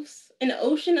 oaths, an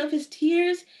ocean of his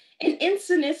tears, and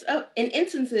instances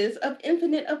of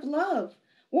infinite of love,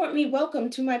 warrant me welcome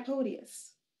to my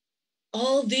Proteus.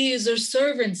 All these are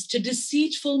servants to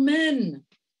deceitful men.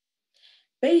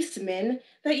 Base men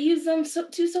that use them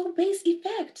to so base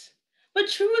effect. But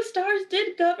truer stars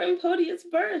did govern Proteus'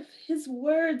 birth. His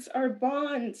words are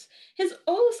bonds, his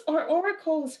oaths are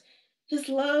oracles, his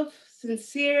love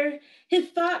sincere, his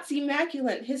thoughts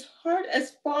immaculate, his heart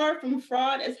as far from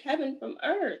fraud as heaven from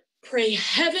earth. Pray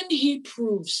heaven he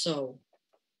prove so.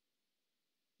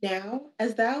 Now,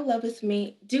 as thou lovest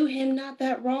me, do him not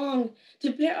that wrong,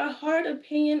 to bear a hard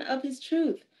opinion of his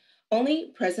truth.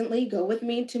 Only presently go with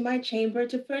me to my chamber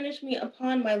to furnish me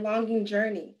upon my longing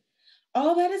journey.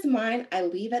 All that is mine I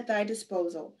leave at thy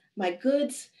disposal, my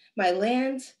goods, my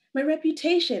lands, my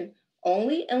reputation,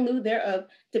 only in lieu thereof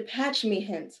despatch me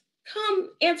hence. Come,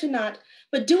 answer not,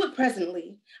 but do it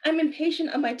presently. I'm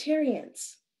impatient of my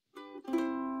tarriance.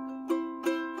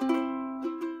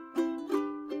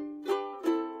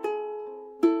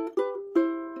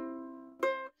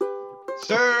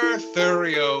 Sir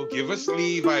Thurio, give us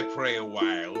leave, I pray, a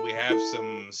while. We have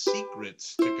some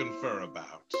secrets to confer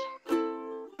about.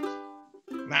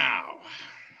 Now,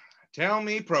 tell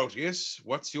me, Proteus,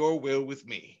 what's your will with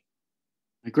me?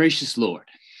 My gracious lord,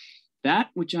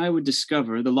 that which I would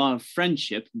discover, the law of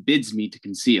friendship bids me to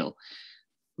conceal.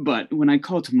 But when I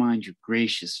call to mind your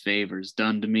gracious favors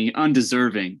done to me,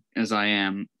 undeserving as I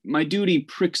am, my duty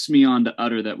pricks me on to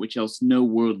utter that which else no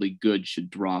worldly good should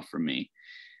draw from me.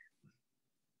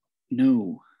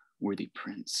 No, worthy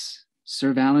prince,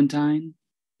 Sir Valentine,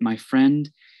 my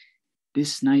friend,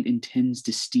 this night intends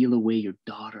to steal away your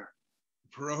daughter.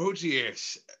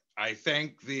 Proteus, I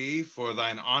thank thee for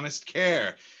thine honest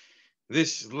care.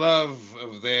 This love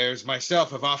of theirs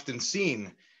myself have often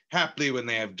seen, haply when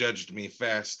they have judged me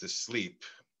fast asleep.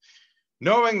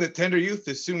 Knowing that tender youth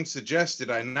is soon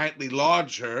suggested, I nightly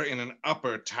lodge her in an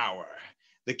upper tower,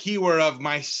 the key whereof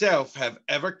myself have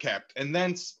ever kept, and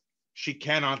thence she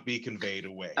cannot be conveyed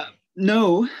away.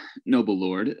 No, noble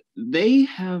lord, they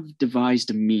have devised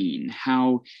a mean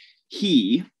how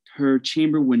he, her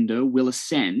chamber window, will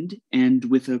ascend, and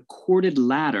with a corded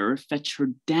ladder fetch her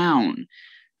down,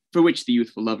 for which the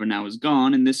youthful lover now is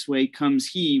gone, and this way comes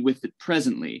he with it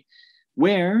presently,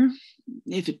 where,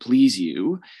 if it please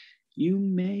you, you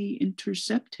may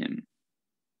intercept him.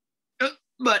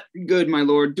 But, good my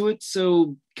lord, do it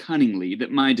so cunningly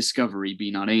that my discovery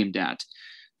be not aimed at.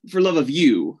 For love of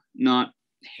you, not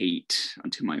hate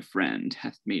unto my friend,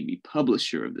 hath made me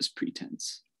publisher of this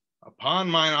pretense.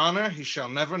 Upon mine honor, he shall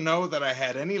never know that I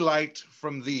had any light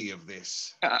from thee of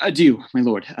this. Adieu, my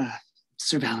lord.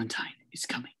 Sir Valentine is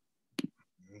coming.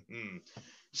 Mm-hmm.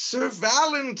 Sir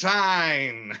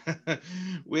Valentine!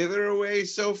 Whither away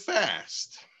so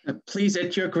fast? Please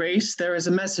it your grace, there is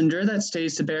a messenger that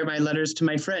stays to bear my letters to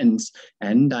my friends,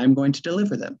 and I'm going to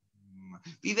deliver them.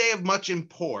 Be they of much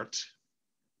import?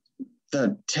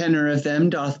 The tenor of them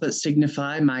doth but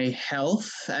signify my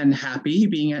health and happy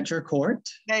being at your court.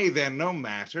 Nay, then, no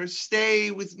matter.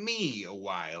 Stay with me a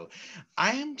while.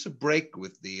 I am to break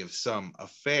with thee of some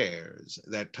affairs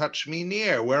that touch me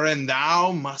near, wherein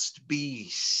thou must be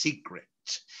secret.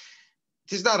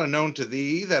 'Tis not unknown to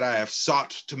thee that I have sought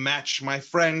to match my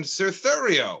friend Sir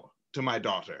Thurio to my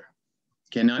daughter.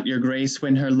 Cannot your grace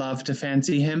win her love to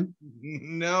fancy him?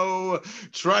 No,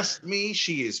 trust me,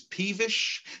 she is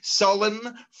peevish, sullen,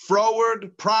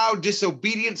 froward, proud,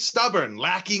 disobedient, stubborn,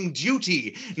 lacking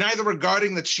duty, neither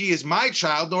regarding that she is my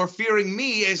child, nor fearing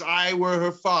me as I were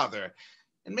her father.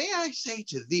 And may I say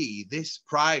to thee, this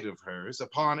pride of hers,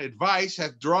 upon advice,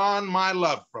 hath drawn my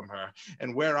love from her,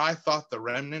 and where I thought the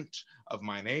remnant of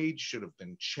mine age should have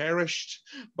been cherished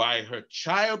by her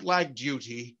childlike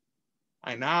duty,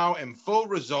 I now am full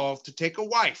resolved to take a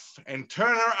wife and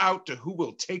turn her out to who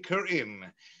will take her in.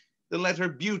 Then let her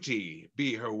beauty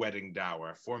be her wedding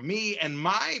dower. For me and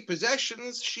my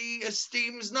possessions she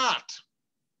esteems not.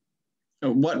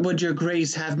 What would your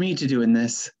grace have me to do in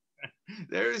this?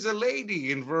 There is a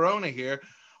lady in Verona here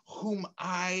whom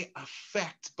I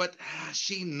affect, but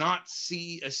she not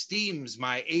esteems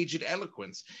my aged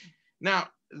eloquence. Now,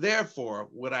 therefore,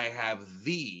 would I have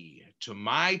thee to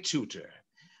my tutor.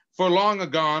 For long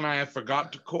agone I have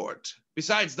forgot to court.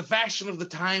 Besides, the fashion of the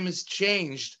time is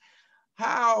changed.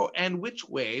 How and which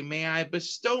way may I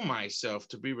bestow myself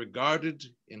to be regarded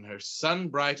in her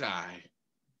sun-bright eye?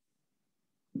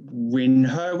 Win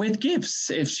her with gifts,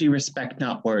 if she respect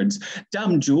not words.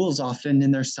 Dumb jewels often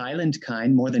in their silent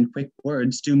kind, more than quick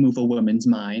words, do move a woman's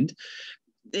mind.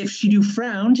 If she do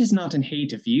frown, 'tis not in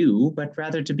hate of you, but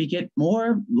rather to beget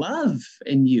more love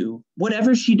in you.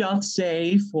 Whatever she doth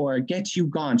say, for get you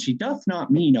gone, she doth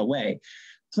not mean away.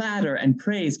 Flatter and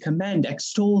praise, commend,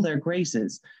 extol their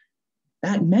graces.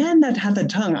 That man that hath a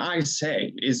tongue, I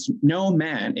say, is no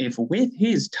man, if with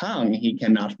his tongue he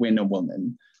cannot win a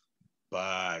woman.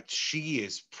 But she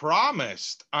is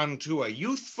promised unto a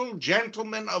youthful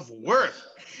gentleman of worth,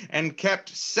 and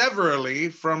kept severally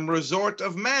from resort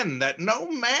of men, that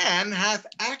no man hath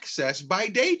access by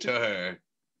day to her.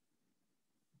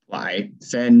 Why,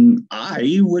 then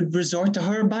I would resort to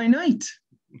her by night.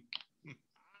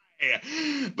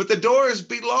 But the doors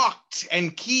be locked,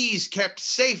 and keys kept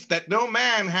safe, that no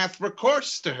man hath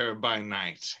recourse to her by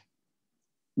night.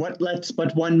 What lets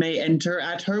but one may enter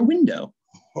at her window?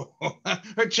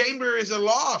 Her chamber is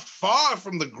aloft, far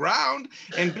from the ground,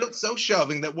 and built so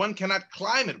shelving that one cannot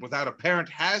climb it without apparent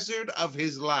hazard of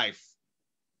his life.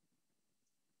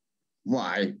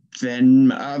 Why,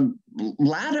 then a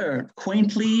ladder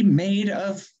quaintly made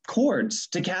of cords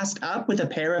to cast up with a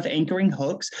pair of anchoring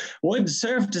hooks would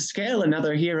serve to scale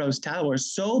another hero's tower.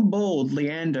 So bold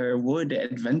Leander would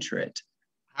adventure it.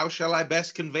 How shall I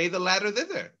best convey the ladder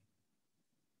thither?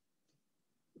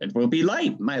 It will be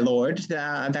light, my lord,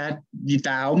 that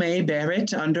thou may bear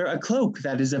it under a cloak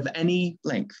that is of any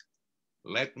length.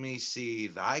 Let me see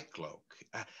thy cloak.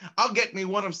 I'll get me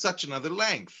one of such another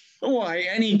length. Why,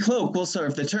 any cloak will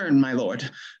serve the turn, my lord.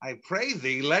 I pray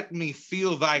thee, let me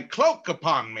feel thy cloak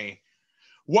upon me.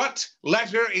 What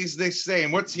letter is this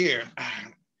same? What's here?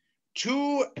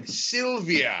 To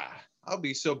Sylvia. I'll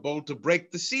be so bold to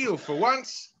break the seal for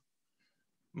once.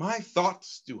 My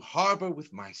thoughts do harbor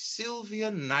with my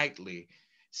Sylvia nightly.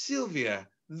 Sylvia,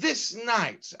 this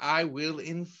night I will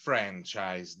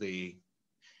enfranchise thee.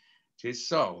 'Tis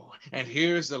so, and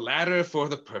here's the ladder for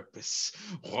the purpose.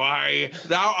 Why,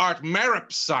 thou art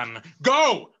Merip's son.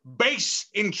 Go, base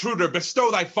intruder,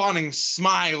 bestow thy fawning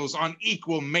smiles on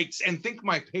equal mates, and think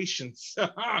my patience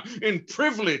in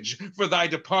privilege for thy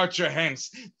departure hence.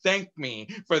 Thank me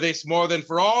for this more than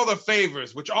for all the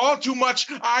favors which all too much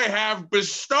I have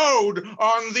bestowed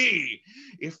on thee.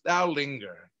 If thou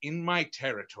linger in my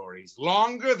territories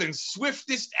longer than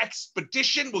swiftest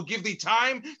expedition will give thee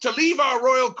time to leave our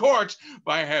royal court,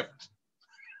 by heaven,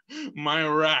 my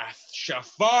wrath shall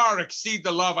far exceed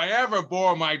the love I ever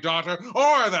bore my daughter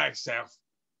or thyself.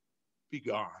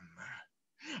 Begone.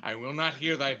 I will not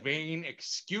hear thy vain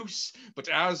excuse, but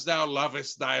as thou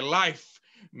lovest thy life,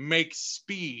 make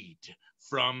speed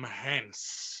from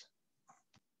hence.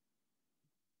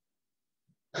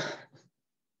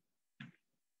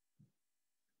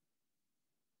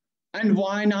 And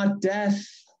why not death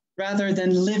rather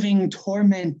than living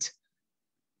torment?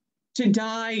 To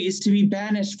die is to be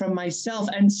banished from myself,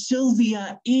 and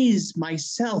Sylvia is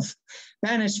myself.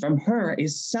 Banished from her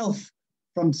is self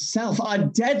from self, a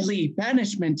deadly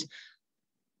banishment.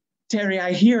 Tarry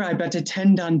I here, I but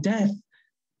attend on death.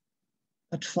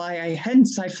 But fly I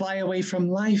hence, I fly away from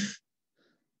life.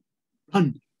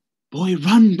 Run, boy,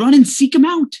 run, run and seek him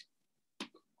out.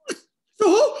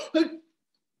 So,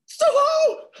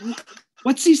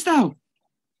 What seest thou?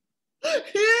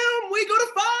 him we go to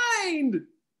find.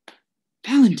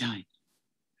 Valentine.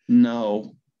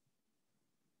 No,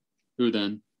 Who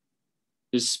then?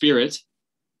 His spirit?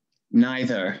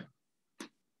 neither.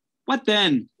 What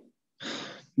then?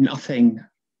 Nothing.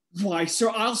 Why, sir,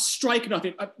 I'll strike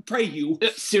nothing. Pray you.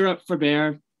 Sirrah,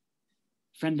 forbear.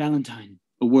 Friend Valentine,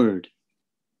 a word.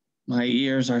 My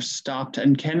ears are stopped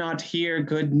and cannot hear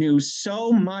good news.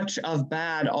 So much of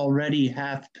bad already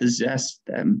hath possessed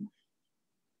them.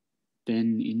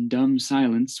 Then in dumb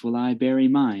silence will I bury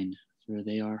mine, for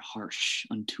they are harsh,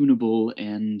 untunable,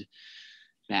 and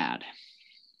bad.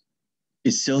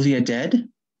 Is Sylvia dead?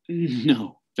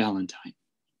 No, Valentine.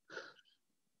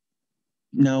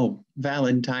 No,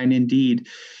 Valentine indeed.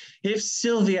 If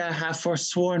Sylvia hath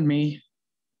forsworn me,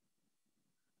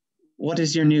 what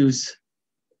is your news?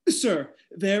 Sir,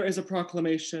 there is a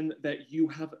proclamation that you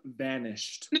have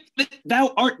vanished.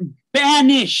 Thou art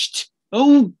banished!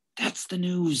 Oh, that's the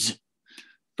news.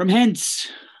 From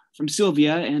hence, from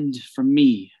Sylvia, and from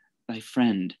me, thy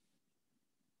friend.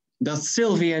 Does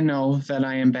Sylvia know that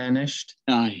I am banished?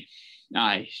 Aye,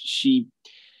 she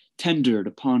tendered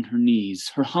upon her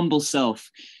knees, her humble self,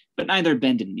 but neither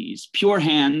bended knees, pure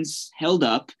hands held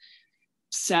up,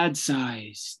 sad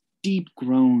sighs, deep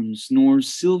groans, nor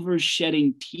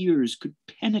silver-shedding tears could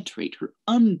penetrate her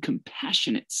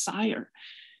uncompassionate sire.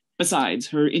 Besides,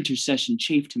 her intercession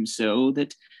chafed him so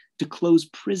that to close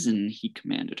prison he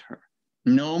commanded her.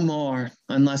 No more,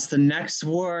 unless the next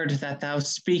word that thou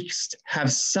speakst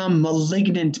have some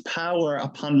malignant power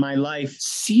upon my life.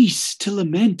 Cease to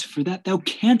lament for that thou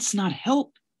canst not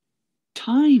help.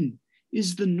 Time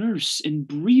is the nurse and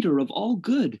breeder of all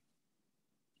good.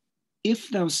 If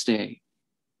thou stay,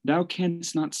 thou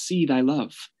canst not see thy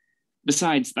love.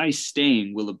 Besides, thy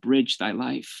staying will abridge thy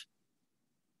life.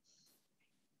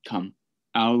 Come,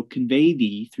 I'll convey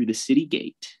thee through the city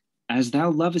gate. As thou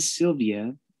lovest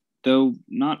Sylvia, though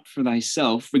not for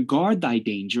thyself, regard thy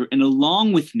danger and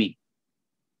along with me.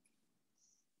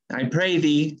 I pray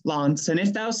thee, Launce, and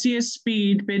if thou seest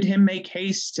speed, bid him make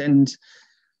haste and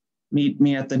meet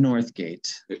me at the north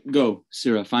gate. Go,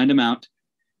 Sirrah, find him out.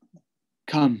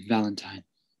 Come, Valentine.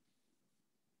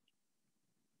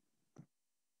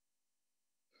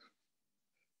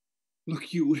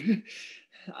 Look you,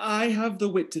 I have the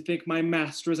wit to think my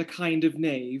master is a kind of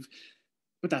knave,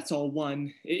 but that's all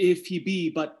one, if he be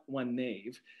but one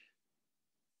knave.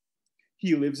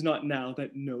 He lives not now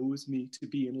that knows me to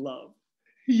be in love,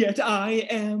 yet I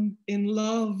am in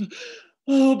love.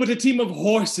 Oh, but a team of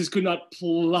horses could not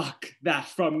pluck that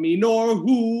from me, nor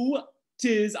who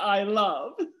 'tis I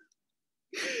love.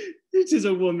 It is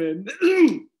a woman.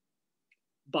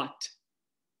 But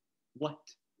what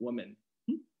woman?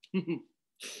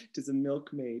 'Tis a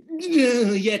milkmaid,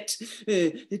 yet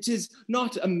it is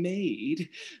not a maid,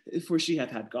 for she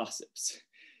hath had gossips.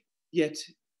 Yet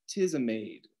 'tis a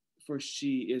maid, for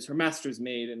she is her master's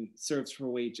maid and serves for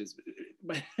wages.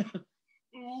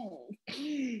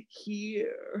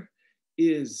 Here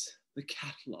is the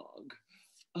catalogue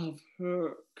of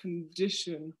her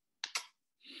condition.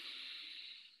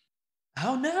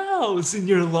 How now,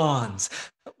 Signor Lawns?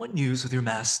 What news with your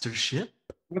master's ship?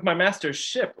 With my master's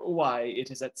ship, why, it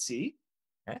is at sea.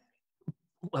 Eh?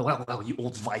 Well, you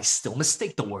old vice, still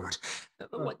mistake the word.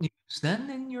 What news, then,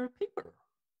 in your paper?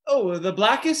 Oh, the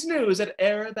blackest news that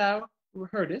e'er thou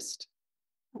heardest.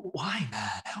 Why,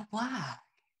 man, how black?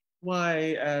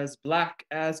 Why, as black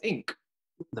as ink.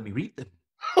 Let me read them.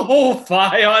 Oh,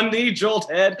 fie on thee,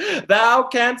 jolthead, thou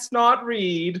canst not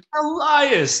read. Thou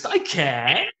liest, I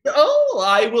can. Oh,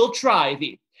 I will try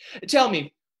thee. Tell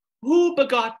me, who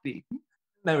begot thee?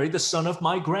 Mary, the son of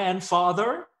my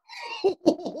grandfather.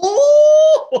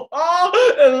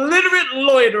 Illiterate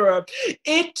loiterer,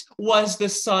 it was the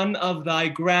son of thy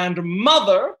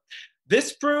grandmother.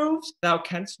 This proves thou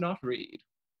canst not read.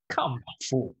 Come,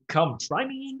 fool, come, try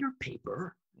me in your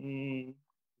paper.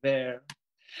 There.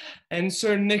 And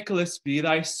Sir Nicholas be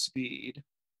thy speed.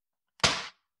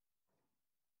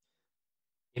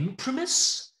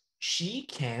 Imprimis, she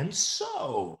can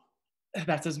sew.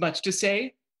 That's as much to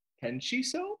say, can she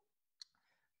sew?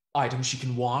 Item she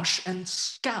can wash and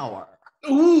scour.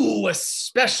 Ooh, a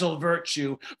special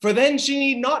virtue, for then she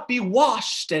need not be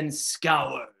washed and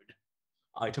scoured.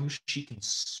 Item she can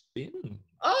spin.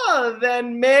 Ah,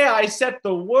 then may I set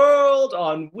the world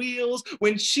on wheels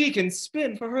when she can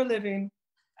spin for her living.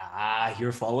 Ah,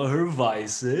 here follow her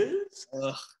vices.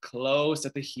 Ugh, close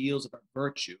at the heels of her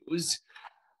virtues.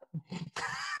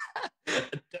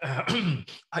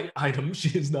 Item,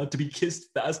 she is not to be kissed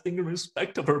fasting in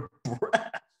respect of her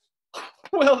breath.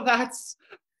 Well, that's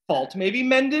fault may be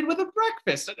mended with a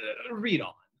breakfast. Read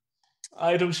on.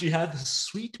 Item, she hath a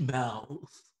sweet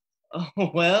mouth.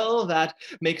 Oh, well, that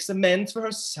makes amends for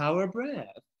her sour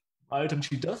breath. Item,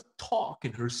 she doth talk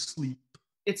in her sleep.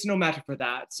 It's no matter for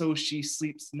that, so she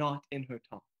sleeps not in her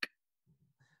talk.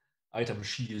 Item,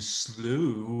 she is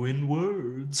slow in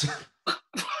words.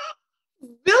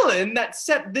 Villain that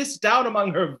set this down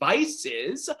among her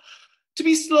vices. To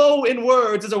be slow in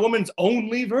words is a woman's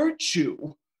only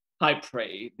virtue. I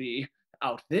pray thee,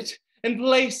 outfit, and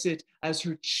place it as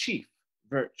her chief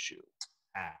virtue.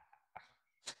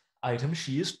 Item,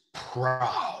 she is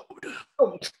proud.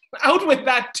 Oh, out with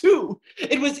that too.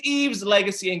 It was Eve's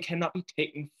legacy and cannot be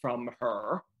taken from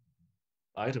her.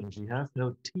 Item, she hath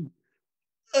no teeth.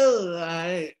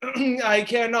 I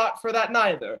care not for that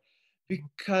neither,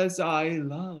 because I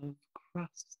love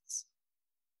crusts.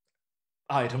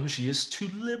 Item, she is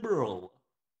too liberal.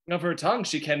 Of her tongue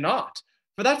she cannot,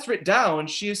 for that's writ down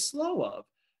she is slow of.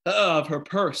 Of her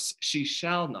purse she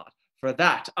shall not, for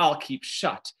that I'll keep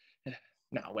shut.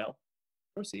 Now, well,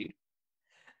 proceed.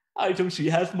 Item, she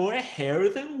hath more hair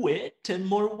than wit, and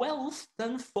more wealth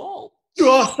than fault.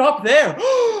 Oh, stop there!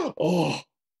 Oh,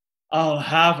 I'll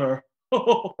have her.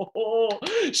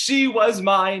 She was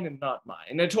mine and not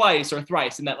mine, twice or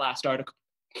thrice in that last article.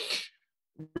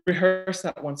 Rehearse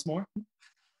that once more.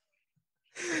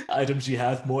 Item, she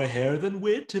hath more hair than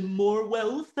wit, and more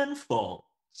wealth than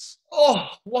faults. Oh,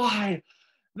 why,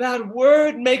 that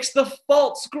word makes the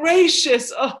faults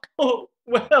gracious. Oh,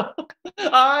 well,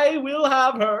 I will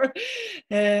have her.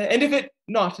 And if it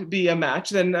not be a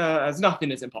match, then as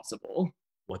nothing is impossible.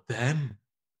 What then?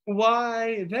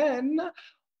 Why, then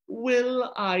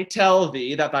will I tell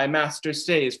thee that thy master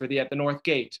stays for thee at the north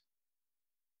gate.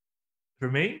 For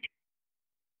me?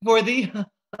 For thee?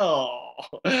 Oh,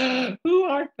 who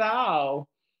art thou?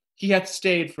 He hath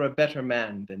stayed for a better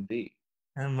man than thee.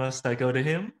 And must I go to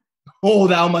him? Oh,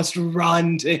 thou must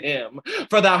run to him,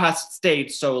 for thou hast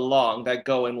stayed so long that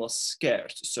going will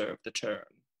scarce serve the turn.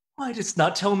 Why didst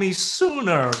not tell me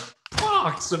sooner?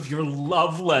 Pox of your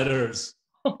love letters.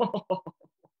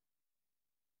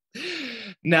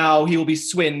 Now he will be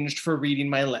swinged for reading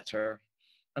my letter,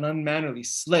 an unmannerly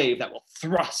slave that will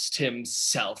thrust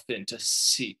himself into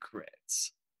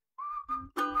secrets.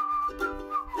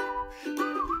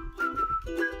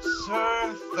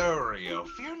 Sir Thurio,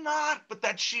 fear not, but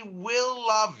that she will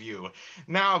love you.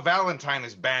 Now Valentine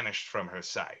is banished from her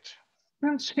sight.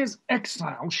 Since his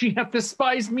exile, she hath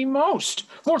despised me most,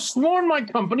 forsworn my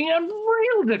company, and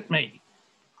railed at me.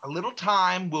 A little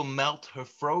time will melt her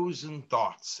frozen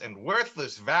thoughts, and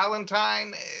worthless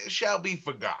Valentine shall be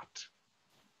forgot.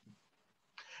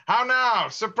 How now,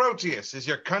 Sir Proteus, is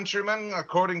your countryman,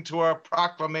 according to our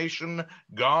proclamation,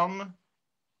 gone?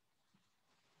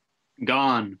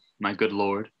 Gone, my good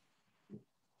lord.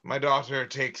 My daughter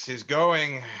takes his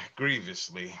going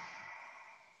grievously.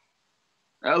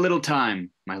 A little time,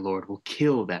 my lord, will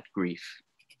kill that grief.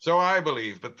 So I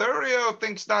believe, but Thurio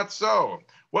thinks not so.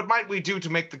 What might we do to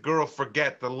make the girl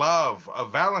forget the love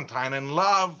of Valentine and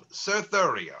love Sir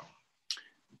Thurio?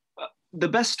 The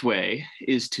best way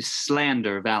is to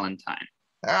slander Valentine.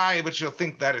 Aye, but she'll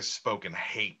think that is spoken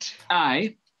hate.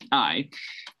 Aye,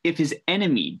 if his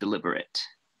enemy deliver it.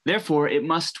 Therefore, it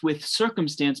must with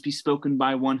circumstance be spoken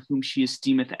by one whom she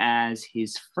esteemeth as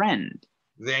his friend.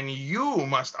 Then you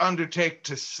must undertake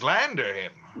to slander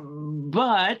him.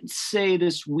 But say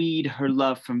this weed her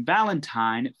love from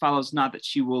Valentine, it follows not that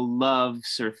she will love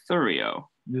Sir Thurio.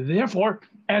 Therefore,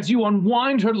 as you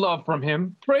unwind her love from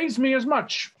him, praise me as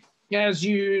much as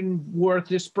you worth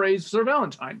dispraise Sir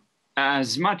Valentine.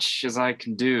 As much as I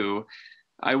can do,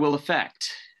 I will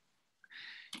effect.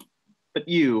 But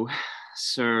you,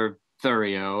 Sir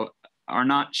Thurio, are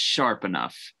not sharp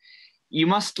enough. You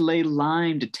must lay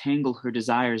lime to tangle her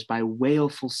desires by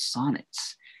wailful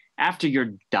sonnets. After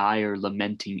your dire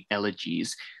lamenting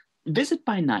elegies, visit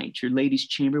by night your lady's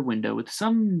chamber window with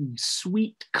some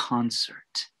sweet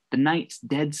concert. The night's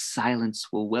dead silence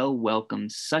will well welcome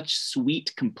such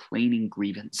sweet complaining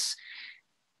grievance.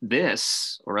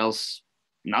 This, or else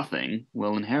nothing,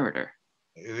 will inherit her.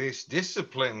 This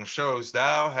discipline shows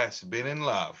thou hast been in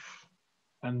love.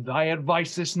 And thy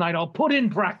advice this night I'll put in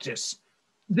practice.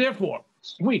 Therefore,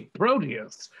 sweet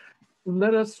Proteus,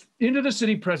 let us into the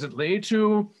city presently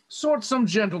to sort some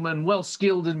gentlemen well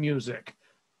skilled in music.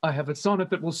 I have a sonnet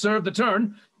that will serve the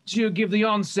turn to give the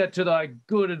onset to thy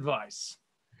good advice.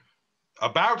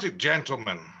 About it,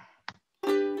 gentlemen.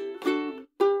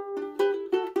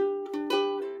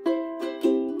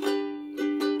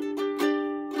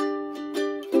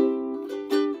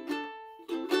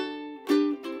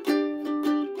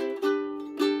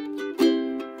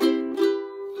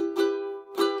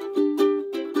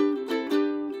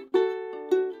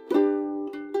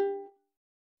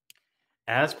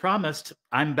 As promised,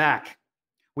 I'm back.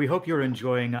 We hope you're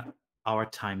enjoying our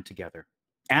time together.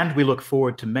 And we look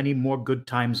forward to many more good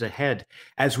times ahead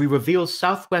as we reveal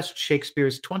Southwest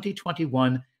Shakespeare's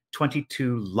 2021-22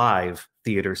 live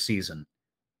theater season.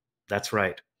 That's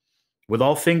right. With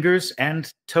all fingers and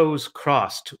toes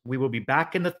crossed, we will be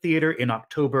back in the theater in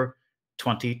October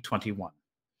 2021.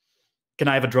 Can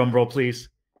I have a drum roll, please?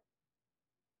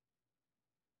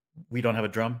 We don't have a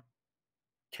drum?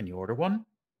 Can you order one?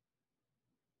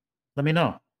 Let me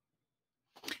know.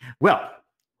 Well,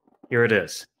 here it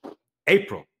is.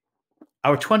 April.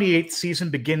 Our 28th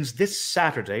season begins this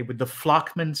Saturday with the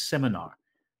Flockman Seminar.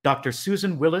 Dr.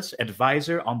 Susan Willis,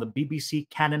 advisor on the BBC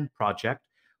Canon Project,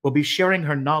 will be sharing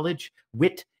her knowledge,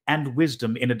 wit, and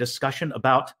wisdom in a discussion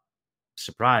about,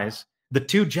 surprise, the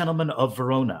Two Gentlemen of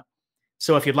Verona.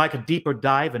 So if you'd like a deeper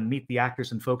dive and meet the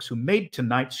actors and folks who made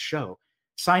tonight's show,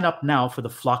 sign up now for the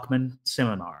Flockman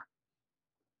Seminar.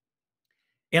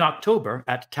 In October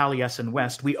at Taliesin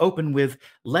West, we open with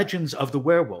Legends of the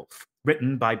Werewolf,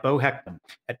 written by Bo Heckman.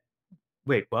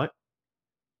 Wait, what?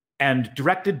 And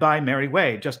directed by Mary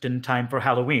Way, just in time for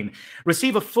Halloween.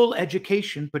 Receive a full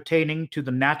education pertaining to the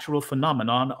natural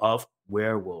phenomenon of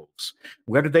werewolves.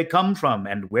 Where did they come from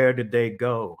and where did they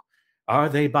go? Are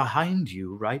they behind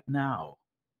you right now?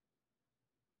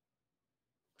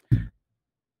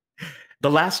 The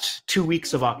last 2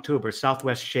 weeks of October,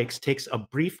 Southwest Shakes takes a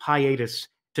brief hiatus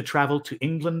to travel to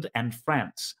England and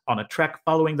France on a trek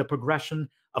following the progression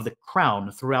of the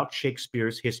crown throughout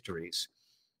Shakespeare's histories.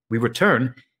 We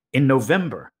return in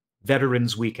November,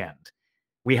 Veterans Weekend.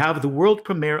 We have the world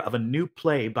premiere of a new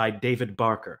play by David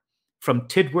Barker, From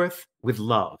Tidworth with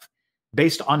Love,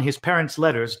 based on his parents'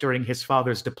 letters during his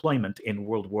father's deployment in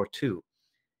World War II.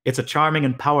 It's a charming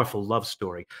and powerful love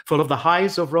story, full of the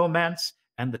highs of romance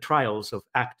and the trials of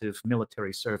active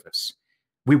military service.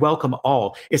 We welcome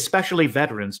all, especially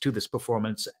veterans, to this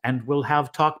performance, and will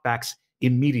have talkbacks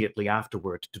immediately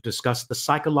afterward to discuss the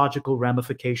psychological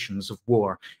ramifications of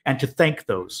war and to thank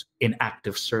those in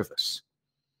active service.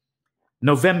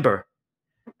 November,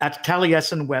 at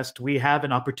Taliesin West, we have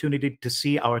an opportunity to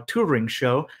see our touring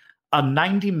show, a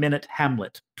 90-minute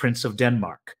Hamlet, Prince of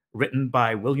Denmark, written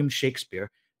by William Shakespeare,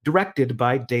 directed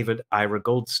by David Ira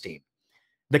Goldstein.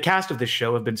 The cast of this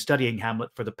show have been studying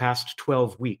Hamlet for the past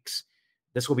 12 weeks.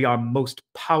 This will be our most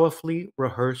powerfully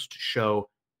rehearsed show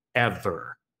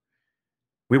ever.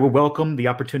 We will welcome the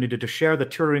opportunity to share the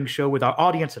touring show with our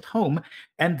audience at home,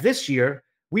 and this year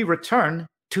we return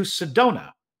to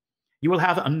Sedona. You will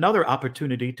have another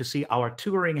opportunity to see our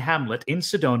touring Hamlet in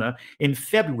Sedona in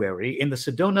February in the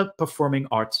Sedona Performing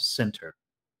Arts Center.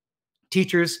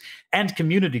 Teachers and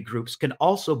community groups can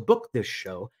also book this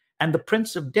show, and the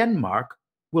Prince of Denmark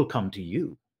will come to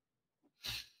you.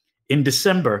 In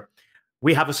December,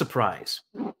 we have a surprise.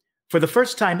 For the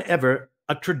first time ever,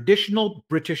 a traditional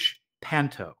British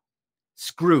panto,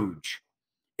 Scrooge.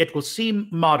 It will seem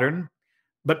modern,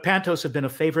 but pantos have been a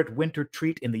favorite winter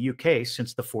treat in the UK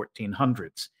since the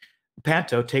 1400s.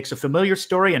 Panto takes a familiar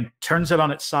story and turns it on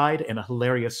its side in a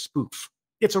hilarious spoof.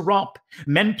 It's a romp.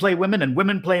 Men play women and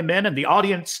women play men, and the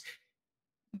audience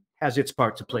has its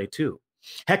part to play too.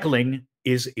 Heckling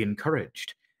is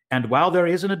encouraged. And while there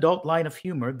is an adult line of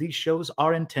humor, these shows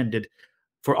are intended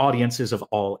for audiences of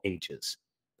all ages.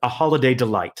 A holiday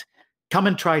delight. Come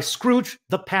and try Scrooge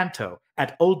the Panto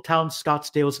at Old Town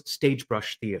Scottsdale's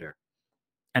Stagebrush Theater.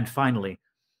 And finally,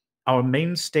 our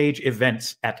main stage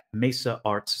events at Mesa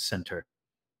Arts Center,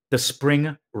 the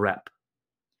Spring Rep.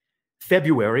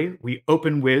 February, we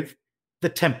open with The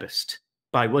Tempest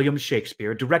by William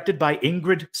Shakespeare, directed by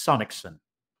Ingrid Sonicson,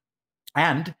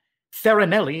 and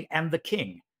Farinelli and the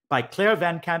King by Claire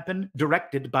Van Kampen,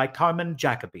 directed by Carmen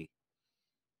Jacobi.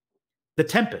 The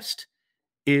Tempest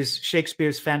is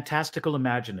Shakespeare's fantastical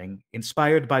imagining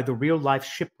inspired by the real-life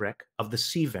shipwreck of the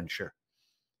Sea Venture,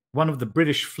 one of the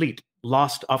British fleet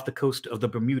lost off the coast of the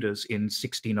Bermudas in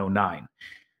 1609.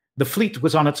 The fleet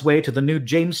was on its way to the new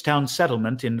Jamestown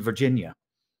settlement in Virginia.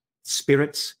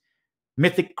 Spirits,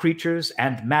 mythic creatures,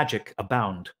 and magic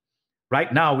abound.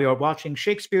 Right now, we are watching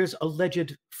Shakespeare's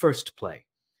alleged first play.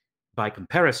 By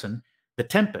comparison, The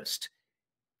Tempest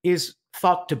is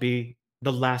thought to be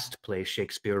the last play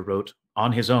Shakespeare wrote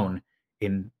on his own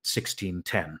in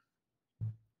 1610.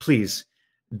 Please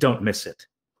don't miss it.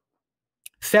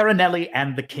 Farinelli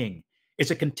and the King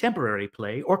is a contemporary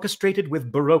play orchestrated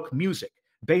with Baroque music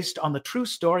based on the true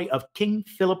story of King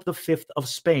Philip V of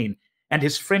Spain and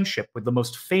his friendship with the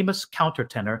most famous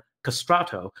countertenor,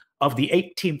 castrato, of the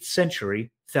 18th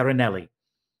century, Farinelli.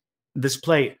 This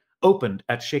play opened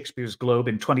at Shakespeare's Globe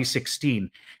in 2016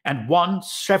 and won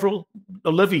several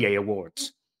Olivier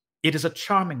Awards. It is a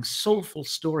charming, soulful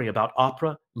story about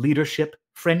opera, leadership,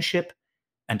 friendship,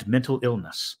 and mental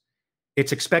illness.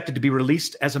 It's expected to be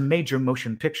released as a major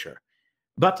motion picture,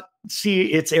 but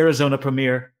see its Arizona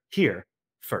premiere here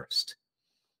first.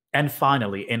 And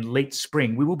finally, in late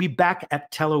spring, we will be back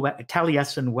at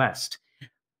Taliesin West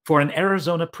for an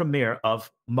Arizona premiere of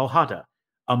Mojada,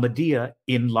 a Medea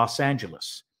in Los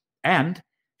Angeles, and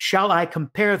Shall I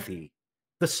Compare Thee,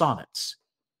 the Sonnets.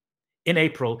 In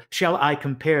April, Shall I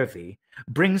Compare Thee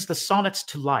brings the sonnets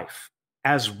to life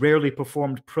as rarely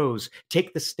performed prose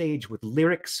take the stage with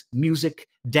lyrics, music,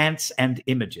 dance, and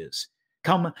images.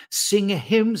 Come sing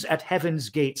hymns at heaven's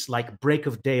gates like break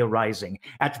of day arising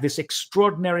at this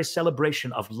extraordinary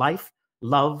celebration of life,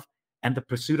 love, and the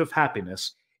pursuit of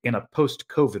happiness in a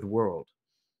post-COVID world.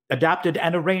 Adapted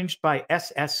and arranged by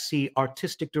SSC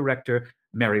Artistic Director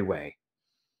Mary Way.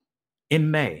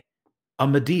 In May, A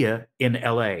Medea in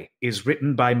LA is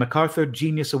written by MacArthur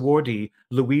Genius Awardee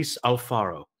Luis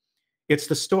Alfaro. It's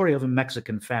the story of a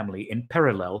Mexican family in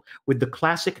parallel with the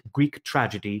classic Greek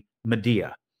tragedy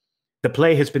Medea. The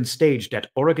play has been staged at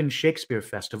Oregon Shakespeare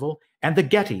Festival and the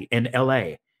Getty in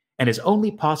LA, and is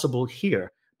only possible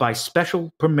here by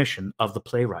special permission of the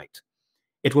playwright.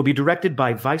 It will be directed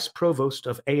by Vice Provost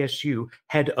of ASU,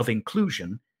 Head of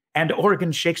Inclusion, and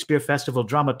Oregon Shakespeare Festival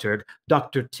dramaturg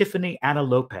Dr. Tiffany Anna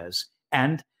Lopez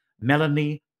and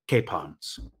Melanie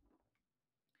Capons.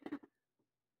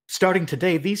 Starting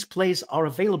today, these plays are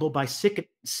available by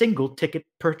single ticket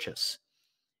purchase.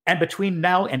 And between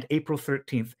now and April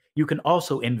 13th, you can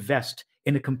also invest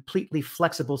in a completely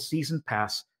flexible season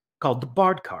pass called the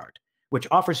Bard Card, which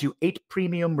offers you 8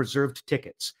 premium reserved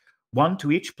tickets, 1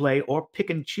 to each play, or pick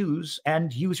and choose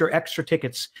and use your extra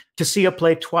tickets to see a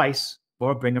play twice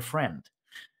or bring a friend.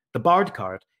 The Bard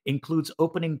Card includes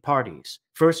opening parties,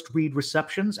 first read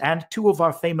receptions, and 2 of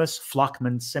our famous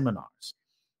Flockman seminars.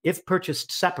 If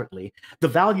purchased separately, the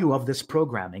value of this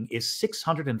programming is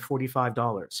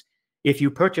 $645. If you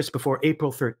purchase before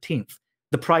April 13th,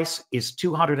 the price is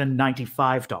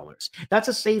 $295. That's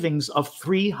a savings of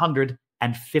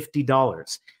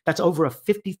 $350. That's over a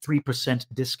 53%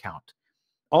 discount.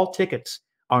 All tickets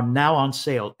are now on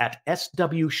sale at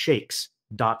swshakes.org.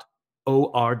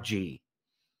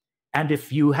 And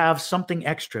if you have something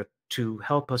extra to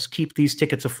help us keep these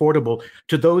tickets affordable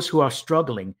to those who are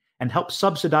struggling and help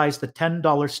subsidize the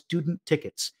 $10 student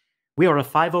tickets, we are a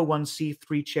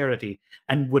 501c3 charity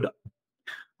and we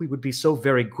would be so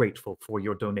very grateful for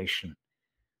your donation.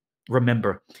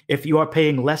 Remember, if you are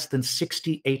paying less than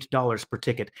 $68 per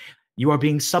ticket, you are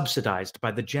being subsidized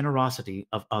by the generosity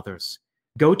of others.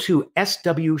 Go to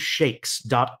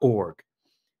swshakes.org.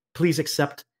 Please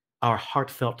accept our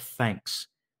heartfelt thanks.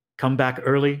 Come back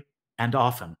early and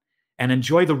often, and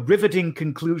enjoy the riveting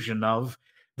conclusion of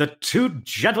The Two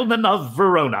Gentlemen of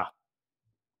Verona.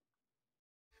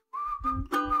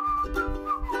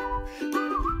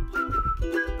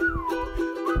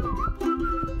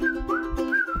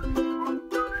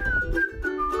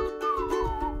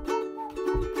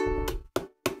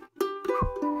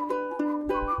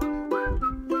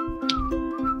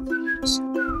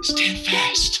 Stand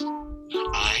fast.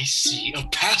 I see a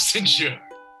passenger.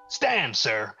 Stand,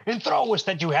 sir, and throw us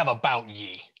that you have about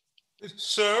ye.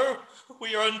 Sir,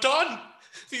 we are undone.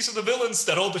 These are the villains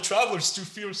that all the travelers do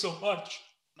fear so much.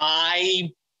 My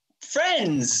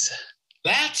friends.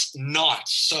 That's not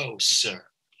so, sir.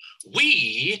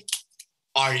 We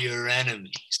are your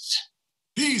enemies.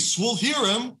 Peace, we'll hear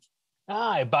him.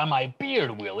 Aye, by my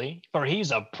beard, Willie, for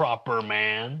he's a proper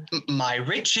man. My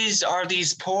riches are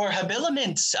these poor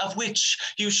habiliments, of which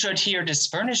you should here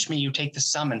disfurnish me. You take the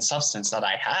sum and substance that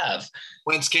I have.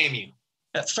 Whence came you?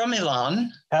 From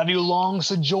Milan. Have you long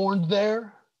sojourned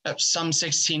there? Some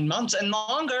 16 months, and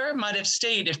longer might have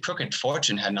stayed if crooked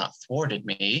fortune had not thwarted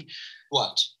me.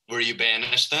 What, were you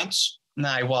banished thence?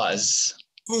 I was.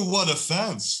 For what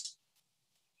offense?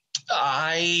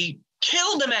 I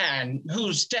killed a man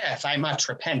whose death I much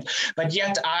repent, but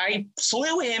yet I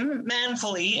slew him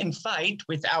manfully in fight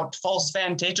without false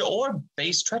vantage or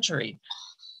base treachery.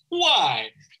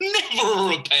 Why, never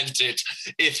repent it,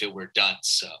 if it were done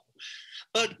so.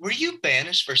 But were you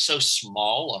banished for so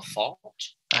small a fault?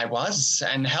 I was,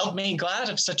 and held me glad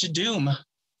of such a doom.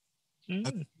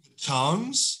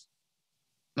 Tongues?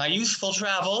 My youthful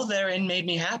travel therein made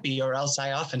me happy, or else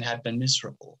I often had been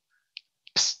miserable.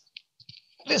 Psst.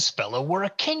 This fellow were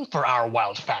a king for our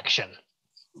wild faction.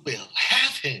 We'll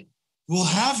have him. We'll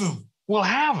have him. We'll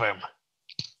have him.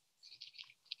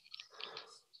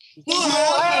 We'll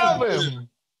have him.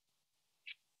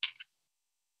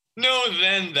 Know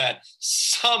then that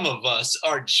some of us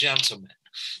are gentlemen,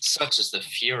 such as the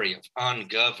fury of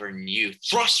ungoverned youth,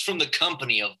 thrust from the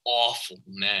company of awful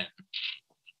men.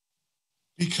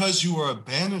 Because you are a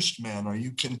banished man, are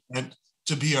you content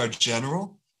to be our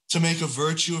general, to make a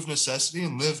virtue of necessity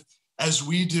and live as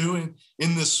we do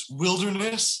in this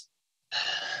wilderness?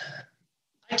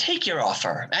 I take your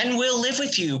offer and will live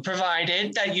with you,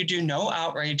 provided that you do no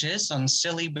outrages on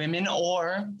silly women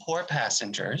or poor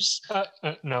passengers.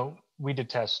 No, we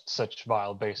detest such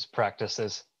vile base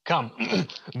practices. Come,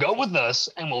 go with us,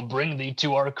 and we'll bring thee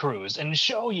to our cruise, and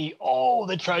show ye all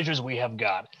the treasures we have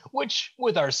got, which,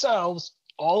 with ourselves,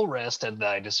 all rest at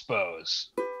thy dispose.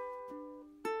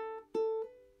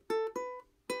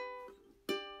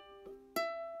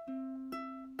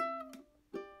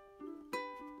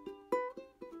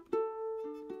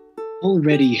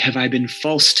 Already have I been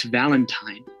false to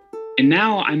Valentine, and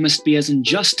now I must be as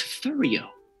unjust to Thurio.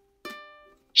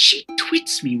 She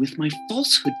twits me with my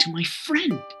falsehood to my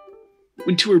friend,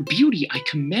 when to her beauty I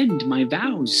commend my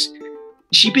vows.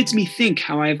 She bids me think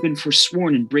how I have been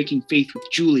forsworn in breaking faith with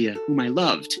Julia, whom I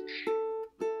loved.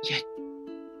 Yet,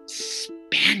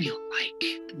 spaniel-like,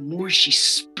 the more she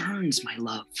spurns my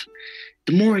love,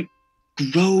 the more it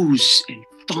grows and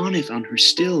fawneth on her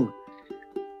still.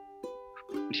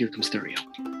 But here comes Thurio.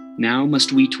 Now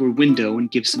must we to her window and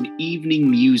give some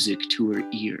evening music to her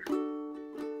ear.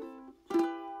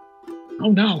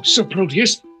 Oh, now, Sir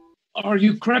Proteus, are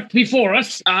you crept before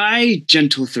us? Aye,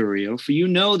 gentle Thurio, for you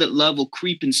know that love will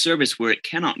creep in service where it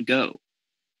cannot go.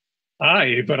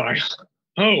 Aye, but I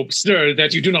hope, sir,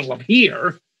 that you do not love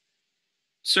here.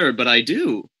 Sir, but I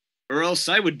do, or else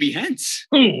I would be hence.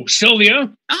 Who,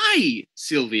 Sylvia? Aye,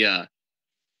 Sylvia,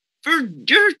 for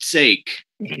your sake.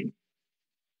 I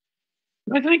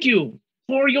thank you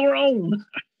for your own.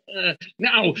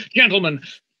 Now, gentlemen,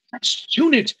 let's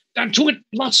tune it and to it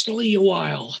lustily a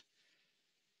while.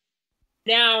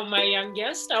 Now, my young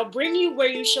guest, I'll bring you where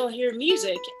you shall hear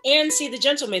music and see the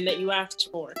gentleman that you asked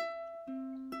for.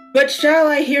 But shall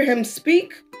I hear him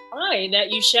speak? Aye,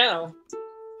 that you shall.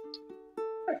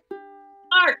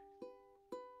 Hark!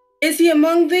 Is he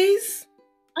among these?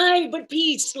 Aye, but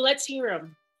peace, let's hear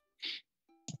him.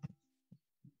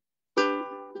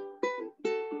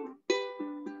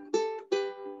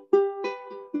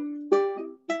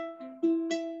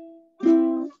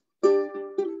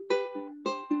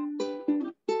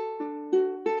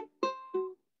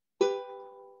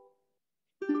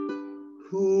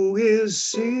 Who is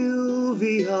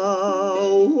Sylvia?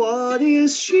 What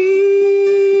is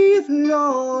she that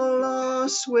all our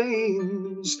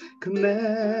swains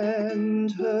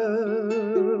commend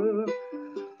her?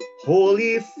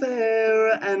 Holy,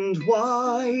 fair, and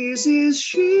wise is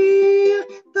she,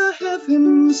 the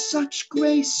heavens such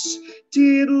grace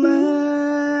did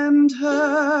lend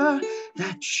her,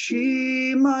 that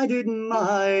she might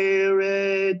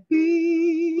admired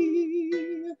be,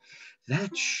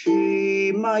 that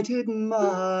she might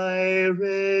admired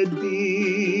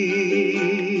be.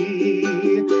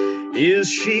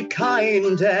 Is she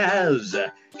kind as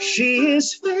she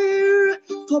is fair?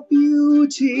 For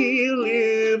beauty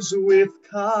lives with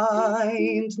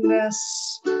kindness.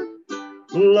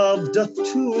 Love doth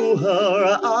to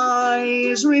her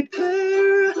eyes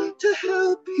repair, to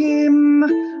help him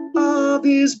of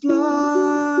his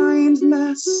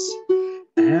blindness.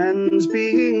 And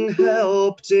being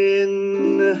helped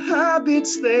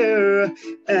inhabits there,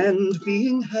 and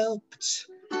being helped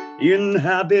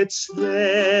inhabits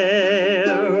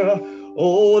there.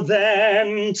 Oh,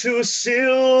 then to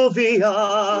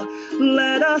Sylvia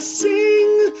let us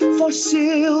sing, for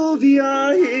Sylvia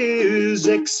is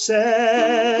excelling.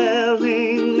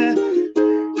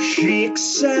 She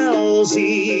excels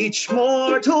each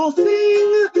mortal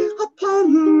thing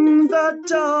upon the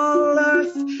dull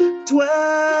earth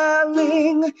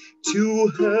dwelling. To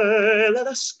her let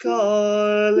us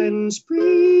garlands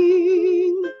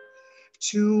bring,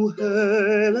 to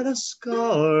her let us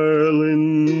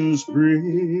garlands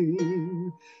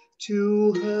bring,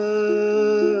 to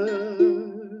her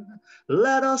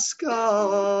let us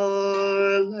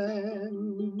garlands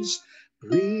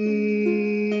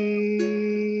bring.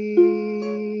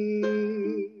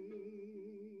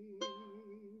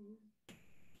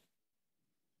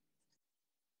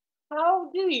 How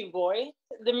do you, boy?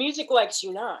 The music likes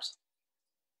you not.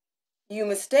 You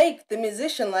mistake, the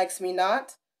musician likes me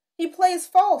not. He plays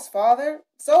false, father,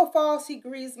 so false he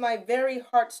grieves my very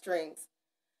heartstrings.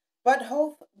 But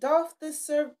doth this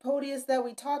Sir Proteus that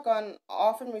we talk on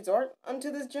often resort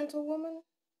unto this gentlewoman?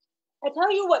 I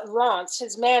tell you what Launce,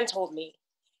 his man, told me.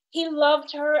 He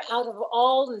loved her out of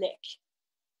all nick.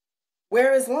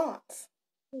 Where is Launce?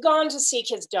 Gone to seek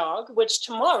his dog, which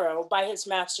tomorrow, by his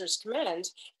master's command,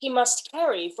 he must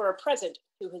carry for a present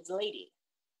to his lady.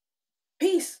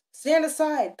 Peace, stand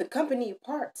aside, the company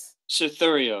parts. Sir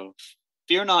Thurio,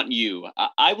 fear not you.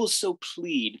 I will so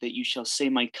plead that you shall say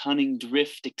my cunning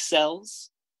drift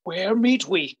excels. Where meet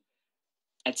we?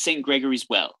 At St. Gregory's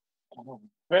Well.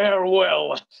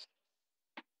 Farewell.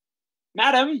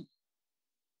 Madam,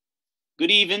 good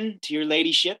even to your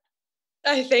ladyship.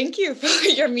 I thank you for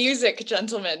your music,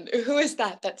 gentlemen. Who is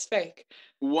that spake?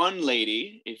 One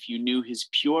lady, if you knew his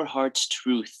pure heart's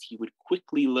truth, you would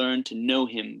quickly learn to know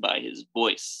him by his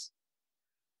voice.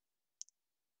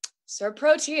 Sir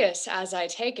Proteus, as I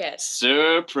take it.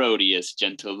 Sir Proteus,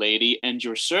 gentle lady, and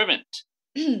your servant.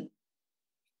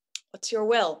 What's your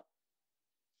will?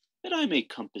 That I may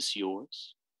compass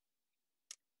yours.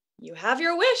 You have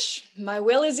your wish. My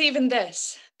will is even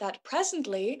this, that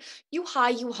presently you hie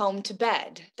you home to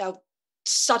bed, thou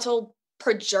subtle,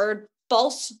 perjured,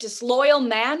 false, disloyal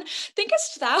man.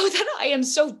 Thinkest thou that I am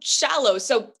so shallow,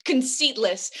 so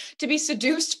conceitless, to be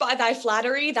seduced by thy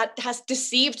flattery that hast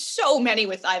deceived so many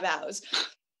with thy vows?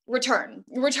 Return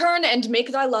and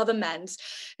make thy love amends,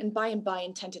 and by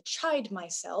intend to chide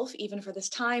myself, even for this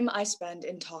time I spend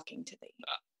in talking to thee.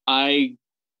 I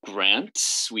grant,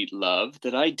 sweet love,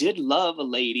 that I did love a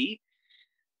lady,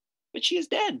 but she is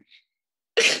dead.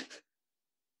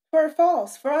 'Twere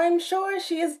false, for I am sure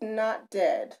she is not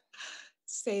dead.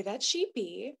 Say that she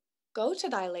be. Go to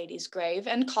thy lady's grave,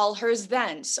 and call hers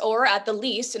thence, or at the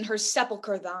least in her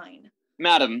sepulchre thine.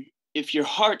 Madam, if your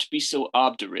heart be so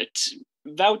obdurate,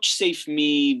 vouchsafe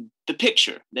me the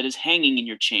picture that is hanging in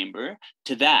your chamber.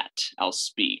 To that I'll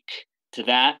speak. To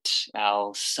that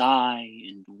I'll sigh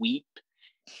and weep.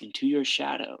 And to your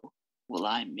shadow will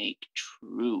I make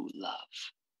true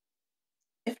love.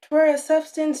 If 'twere a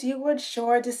substance, you would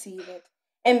sure deceive it,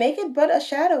 and make it but a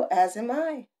shadow, as am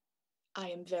I. I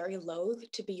am very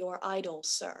loath to be your idol,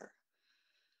 sir.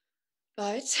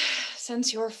 But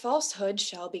since your falsehood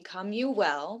shall become you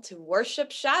well, to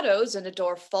worship shadows and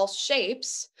adore false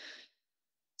shapes,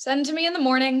 send to me in the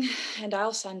morning, and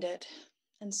I'll send it,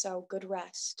 and so good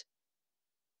rest.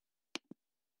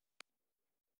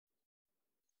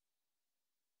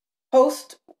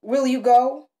 Host, will you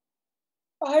go?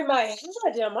 By my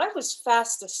head, I was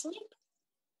fast asleep.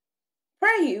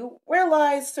 Pray you, where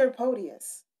lies Sir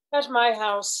Proteus? At my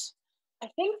house. I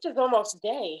think 'tis almost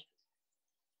day.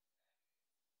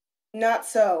 Not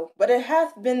so, but it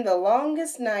hath been the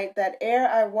longest night that e'er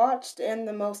I watched, and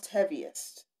the most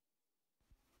heaviest.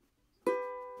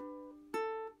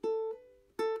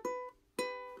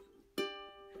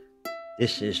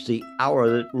 This is the hour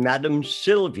that Madame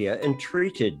Sylvia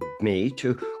entreated me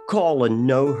to call and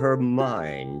know her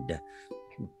mind.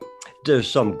 There's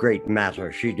some great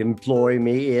matter she'd employ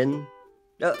me in.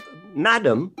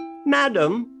 Madam.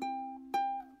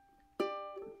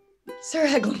 Sir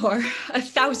Eglamour,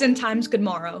 1,000 times good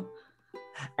morrow.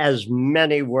 As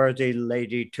many worthy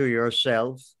lady to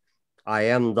yourself, I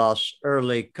am thus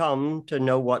early come to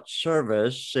know what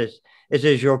service it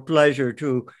is your pleasure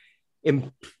to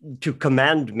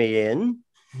command me in.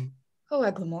 O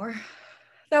Eglamour,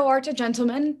 thou art a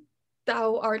gentleman.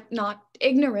 Thou art not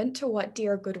ignorant to what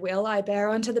dear goodwill I bear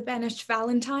unto the banished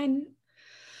Valentine,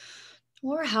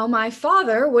 or how my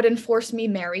father would enforce me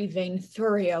marry vain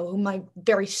Thurio, whom my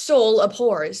very soul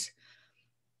abhors.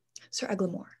 Sir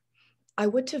Eglamour, I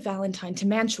would to Valentine to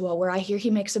Mantua, where I hear he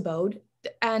makes abode,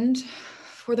 and,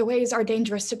 for the ways are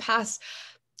dangerous to pass,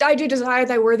 I do desire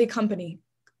thy worthy company.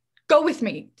 Go with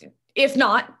me, if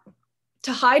not,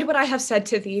 to hide what I have said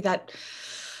to thee, that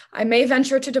I may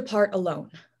venture to depart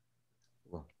alone.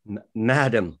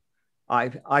 Madam,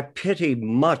 I pity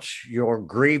much your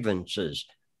grievances.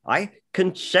 I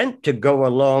consent to go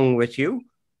along with you.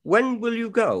 When will you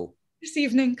go? This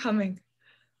evening coming.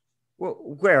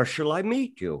 Where shall I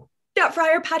meet you? At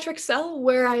Friar Patrick's cell,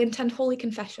 where I intend holy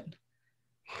confession.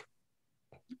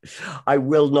 I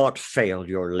will not fail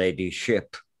your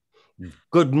ladyship.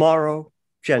 Good morrow,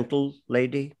 gentle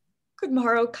lady. Good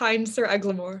morrow, kind Sir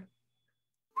Eglamour.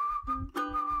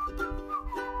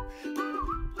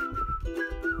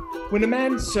 When a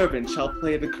man's servant shall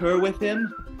play the cur with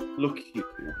him, look you,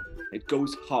 it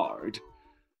goes hard.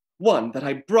 One that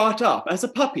I brought up as a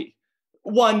puppy,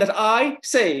 one that I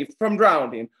saved from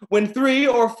drowning, when 3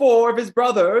 or 4 of his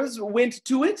brothers went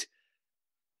to it,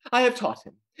 I have taught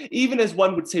him even as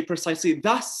one would say precisely,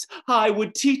 thus I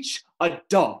would teach a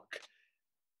dog.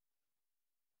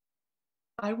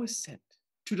 I was sent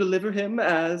to deliver him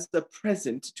as a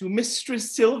present to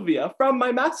Mistress Sylvia from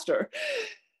my master.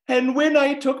 And when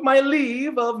I took my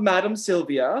leave of Madam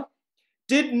Sylvia,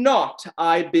 did not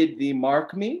I bid thee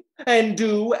mark me and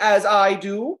do as I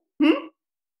do?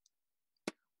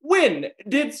 When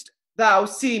didst thou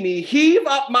see me heave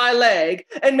up my leg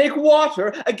and make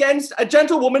water against a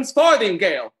gentlewoman's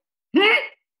farthingale?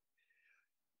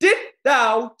 Did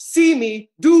thou see me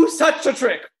do such a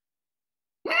trick?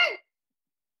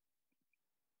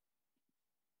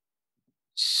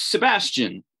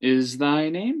 Sebastian is thy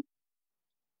name?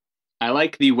 I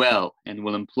like thee well, and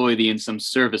will employ thee in some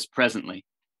service presently.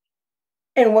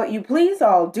 And what you please,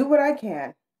 I'll do what I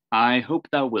can. I hope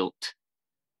thou wilt.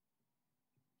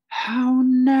 How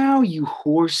now, you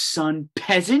whoreson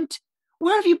peasant?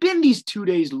 Where have you been these 2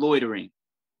 days loitering?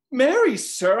 Marry,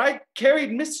 sir, I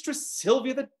carried Mistress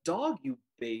Sylvia the dog you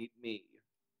bade me.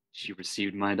 She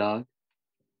received my dog?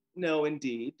 No,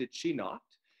 indeed, did she not?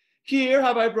 Here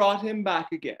have I brought him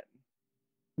back again.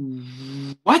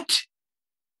 What?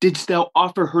 Didst thou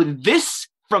offer her this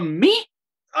from me?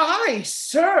 Aye,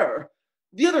 sir.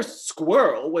 The other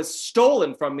squirrel was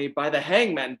stolen from me by the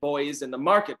hangman boys in the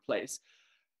marketplace.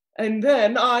 And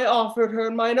then I offered her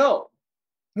mine own,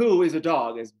 who is a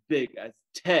dog as big as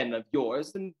 10 of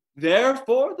yours, and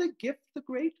therefore the gift the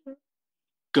greater.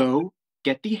 Go,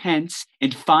 get thee hence,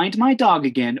 and find my dog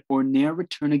again, or ne'er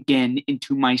return again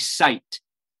into my sight.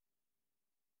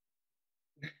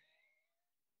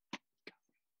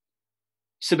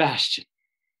 Sebastian,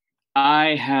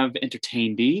 I have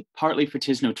entertained thee, partly for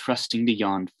 'tis no trusting to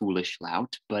yon foolish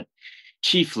lout, but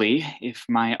chiefly, if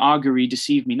my augury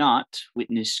deceive me not,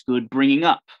 witness good bringing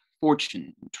up,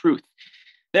 fortune, and truth.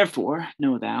 Therefore,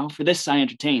 know thou, for this I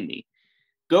entertain thee.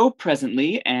 Go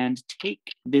presently and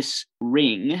take this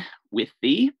ring with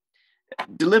thee.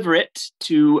 Deliver it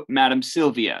to Madam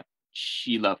Sylvia.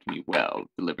 She loved me well,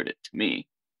 delivered it to me.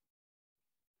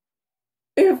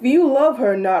 If you love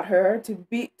her, not her, to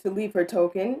leave her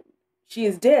token, she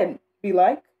is dead,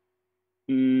 belike.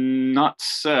 Not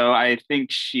so, I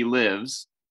think she lives.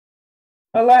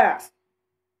 Alas.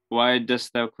 Why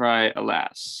dost thou cry,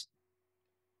 alas?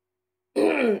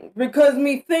 Because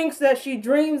methinks that she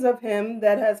dreams of him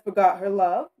that has forgot her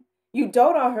love. You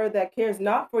dote on her that cares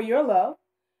not for your love.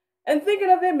 And thinking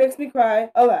of it makes me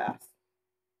cry, alas.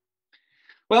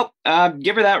 Well,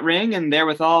 give her that ring, and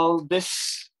therewithal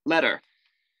this letter.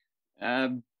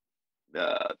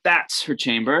 That's her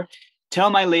chamber. Tell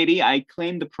my lady I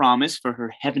claim the promise for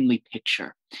her heavenly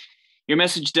picture. Your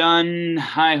message done,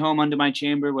 hie home unto my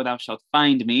chamber where thou shalt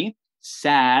find me,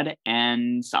 sad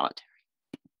and solitary.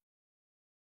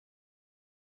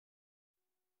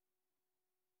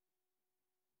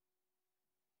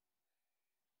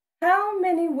 How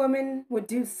many women would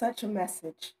do such a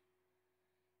message?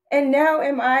 And now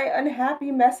am I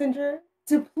unhappy messenger,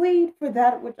 to plead for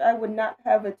that which I would not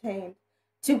have attained,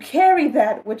 to carry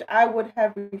that which I would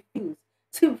have refused,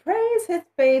 to praise his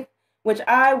faith which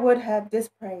I would have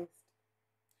dispraised.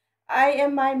 I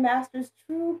am my master's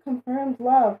true confirmed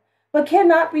love, but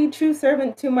cannot be true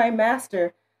servant to my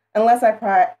master unless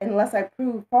I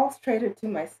prove false traitor to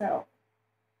myself.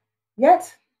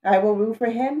 Yet I will rule for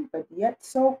him, but yet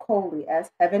so coldly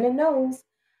as heaven it knows,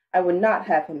 I would not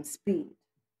have him speed.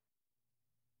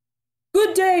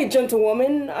 Good day,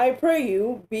 gentlewoman. I pray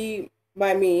you be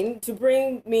my mean to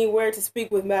bring me where to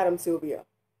speak with Madam Sylvia.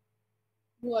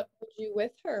 What would you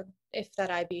with her, if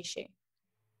that I be she?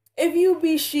 If you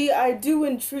be she, I do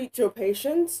entreat your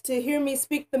patience to hear me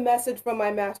speak the message from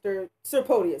my master, Sir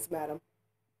Podius, madam.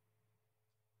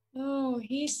 Oh,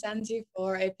 he sends you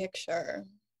for a picture.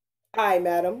 Aye,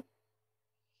 madam.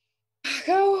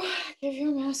 Go, give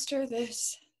your master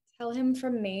this. Tell him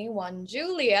from me, one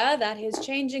Julia, that his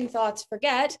changing thoughts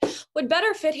forget, would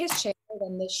better fit his chamber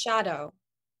than this shadow.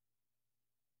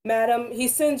 Madam, he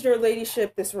sends your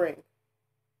ladyship this ring.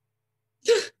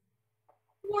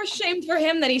 More shame for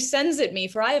him that he sends it me,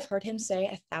 for I have heard him say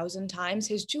 1,000 times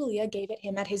his Julia gave it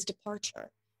him at his departure.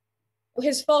 Though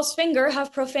his false finger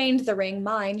have profaned the ring,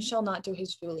 mine shall not do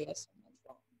his Julia so much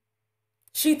wrong.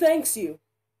 She thanks you.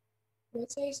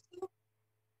 What sayst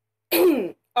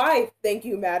thou? I thank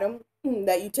you, madam,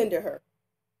 that you tender her.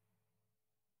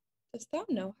 Dost thou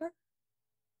know her?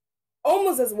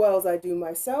 Almost as well as I do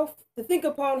myself. To think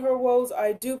upon her woes,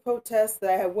 I do protest that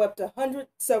I have wept 100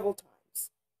 several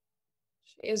times.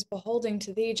 She is beholding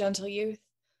to thee, gentle youth.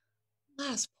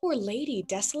 Alas, poor lady,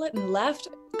 desolate and left,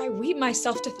 I weep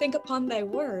myself to think upon thy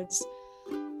words.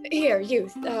 Here,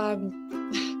 youth,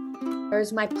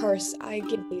 where's my purse? I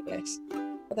give thee this.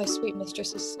 for thy sweet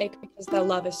mistress's sake, because thou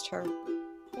lovest her.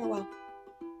 Farewell.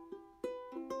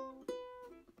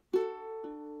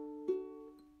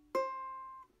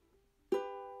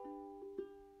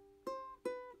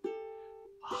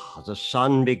 The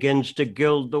sun begins to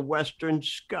gild the western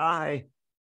sky.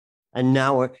 And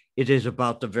now it is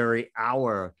about the very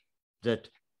hour that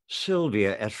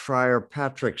Sylvia at Friar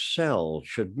Patrick's cell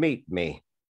should meet me.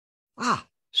 Ah,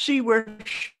 see where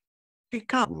she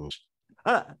comes.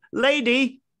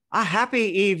 Lady, a happy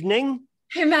evening.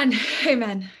 Amen,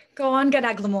 amen. Go on, get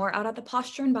Eglamour out at the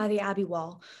postern by the abbey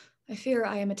wall. I fear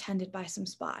I am attended by some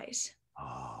spies.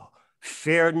 Oh,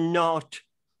 fear not.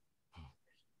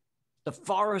 The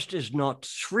forest is not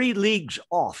 3 leagues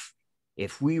off.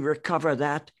 If we recover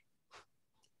that,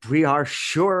 we are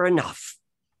sure enough.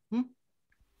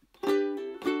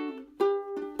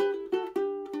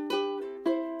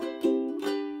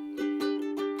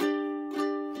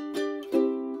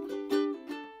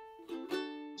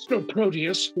 So,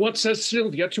 Proteus, what says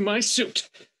Sylvia to my suit?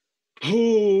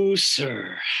 Oh,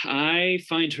 sir, I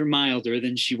find her milder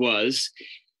than she was,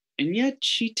 and yet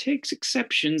she takes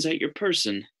exceptions at your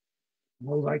person.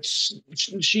 All right,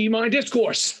 she my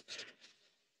discourse.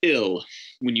 Ill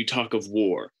when you talk of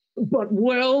war. But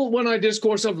well when I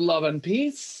discourse of love and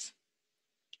peace.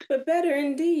 But better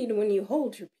indeed when you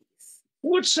hold your peace.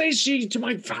 What says she to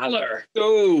my valor?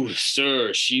 Oh,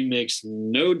 sir, she makes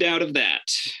no doubt of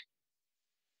that.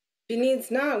 She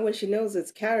needs not when she knows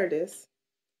it's cowardice.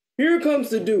 Here comes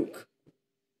the Duke.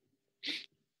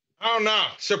 How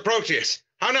now, Sir Proteus?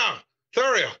 How now,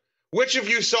 Thurio? Which of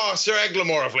you saw Sir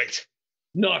Eglamour of late?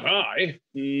 Not I.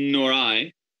 Nor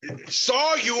I.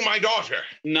 Saw you my daughter?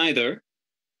 Neither.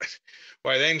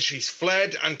 Why, then she's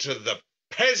fled unto the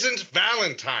peasant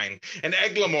Valentine, and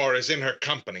Eglamour is in her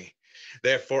company.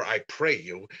 Therefore, I pray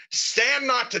you, stand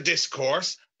not to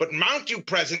discourse, but mount you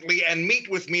presently and meet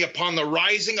with me upon the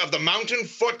rising of the mountain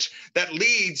foot that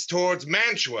leads towards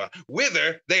Mantua,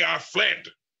 whither they are fled.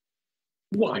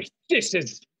 Why, this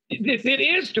it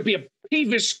is to be a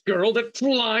peevish girl that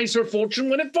flies her fortune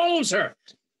when it follows her.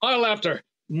 I'll after,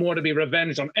 more to be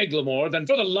revenged on Eglamour than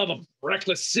for the love of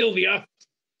reckless Sylvia.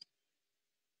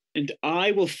 And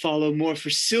I will follow more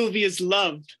for Sylvia's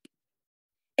love.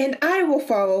 And I will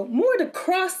follow more to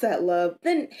cross that love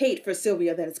than hate for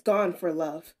Sylvia that is gone for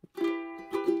love.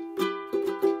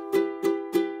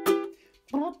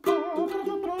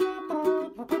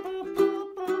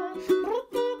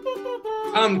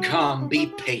 Come, be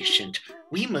patient.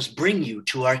 We must bring you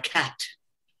to our cat.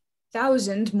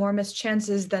 1,000 more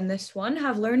mischances than this one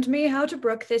have learned me how to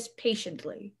brook this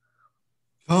patiently.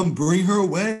 Come, bring her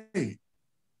away.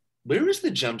 Where is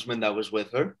the gentleman that was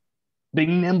with her?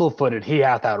 Being nimble-footed, he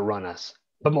hath outrun us.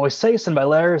 But Moises and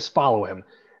Valerius follow him.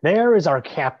 There is our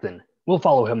captain. We'll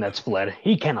follow him that's fled.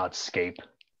 He cannot escape.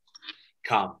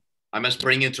 Come, I must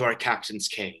bring you to our captain's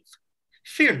cave.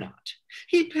 Fear not.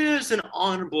 He bears an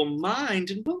honorable mind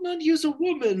and will not use a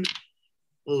woman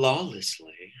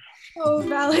lawlessly. Oh,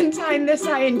 Valentine, this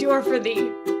I endure for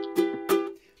thee.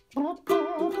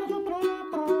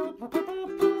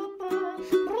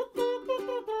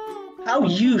 How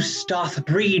use doth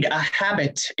breed a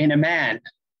habit in a man.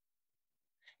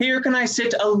 Here can I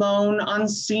sit alone,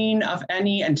 unseen of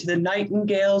any, and to the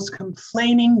nightingale's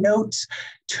complaining notes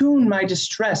tune my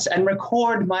distress and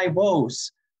record my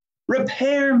woes.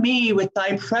 Repair me with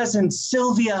thy presence,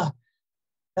 Sylvia,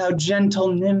 thou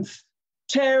gentle nymph.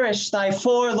 Cherish thy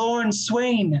forlorn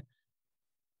swain.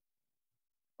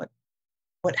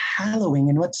 What hallowing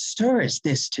and what stir is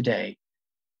this today?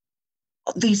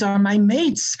 These are my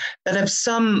mates that have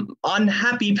some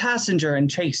unhappy passenger in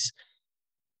chase.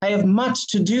 I have much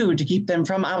to do to keep them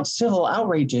from civil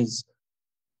outrages.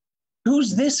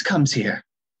 Who's this comes here?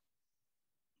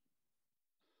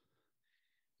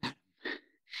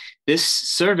 This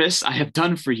service I have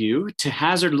done for you, to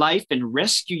hazard life and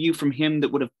rescue you from him that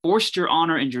would have forced your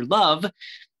honor and your love,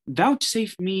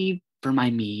 vouchsafe me for my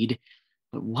meed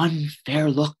but one fair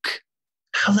look.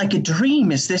 How like a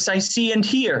dream is this I see and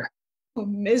hear. Oh,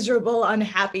 miserable,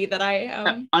 unhappy that I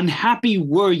am. Unhappy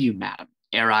were you, madam,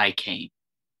 ere I came.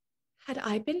 Had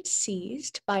I been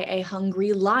seized by a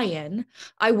hungry lion,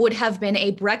 I would have been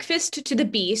a breakfast to the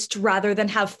beast rather than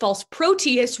have false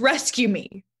Proteus rescue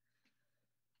me.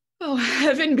 Oh,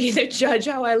 heaven be the judge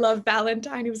how I love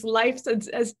Valentine, whose life's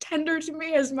as tender to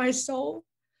me as my soul.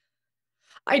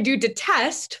 I do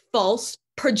detest false,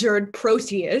 perjured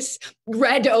Proteus,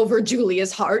 red over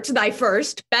Julia's heart, thy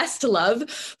first, best love,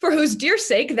 for whose dear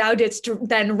sake thou didst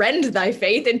then rend thy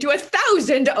faith into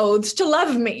 1,000 oaths to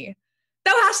love me.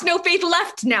 Thou hast no faith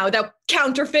left now, thou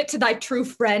counterfeit to thy true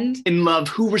friend. In love,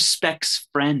 who respects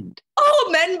friend?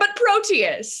 All men but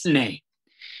Proteus. Nay,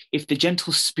 if the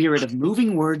gentle spirit of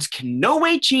moving words can no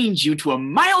way change you to a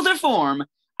milder form,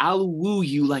 I'll woo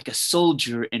you like a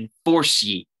soldier and force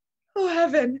ye. Oh,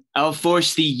 heaven. I'll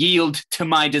force thee yield to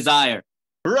my desire.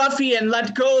 Ruffian,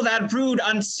 let go that rude,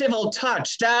 uncivil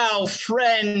touch, thou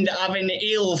friend of an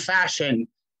ill fashion.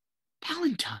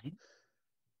 Valentine?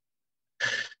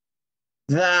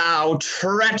 Thou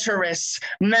treacherous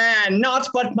man, naught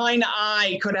but mine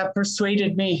eye could have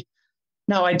persuaded me.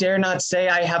 Now I dare not say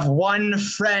I have one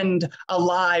friend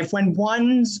alive when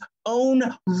one's own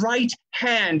right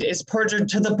hand is perjured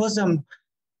to the bosom.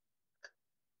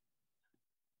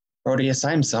 Proteus,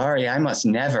 I'm sorry, I must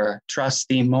never trust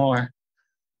thee more.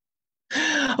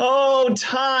 Oh,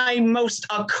 time most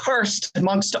accursed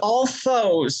amongst all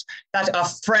foes, that a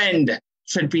friend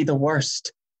should be the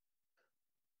worst.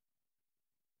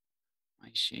 My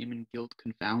shame and guilt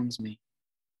confounds me.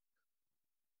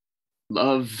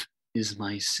 Love is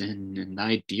my sin, and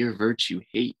thy dear virtue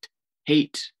hate.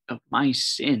 Hate of my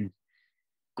sin,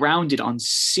 grounded on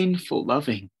sinful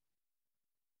loving.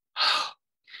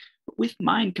 But with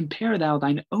mine compare thou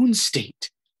thine own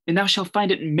state, and thou shalt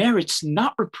find it merits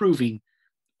not reproving,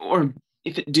 or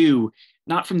if it do,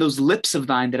 not from those lips of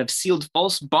thine that have sealed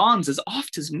false bonds as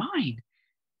oft as mine.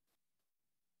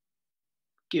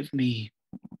 Give me,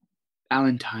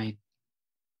 Valentine.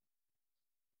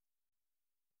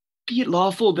 Be it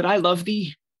lawful that I love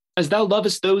thee, as thou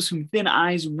lovest those whom thin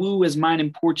eyes woo as mine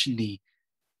importune thee.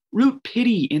 Root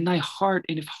pity in thy heart,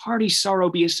 and if hearty sorrow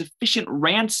be a sufficient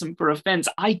ransom for offense,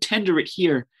 I tender it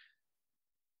here.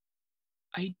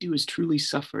 I do as truly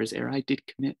suffer as ere I did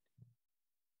commit.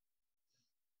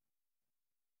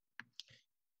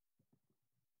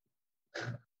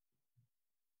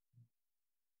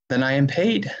 Then I am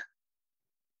paid.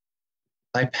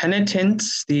 By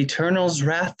penitence the Eternal's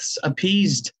wraths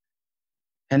appeased,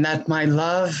 and that my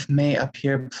love may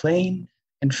appear plain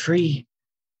and free.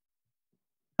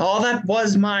 All that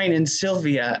was mine in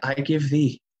Sylvia I give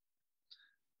thee.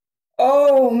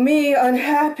 Oh, me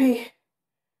unhappy.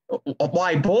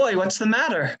 Why, boy, what's the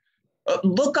matter?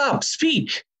 Look up,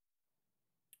 speak.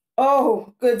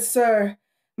 Oh, good sir,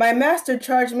 my master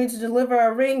charged me to deliver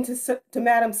a ring to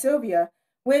Madame Sylvia,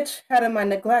 which, had in my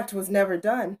neglect, was never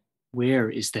done. Where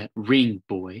is that ring,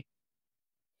 boy?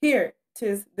 Here,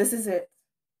 this is it.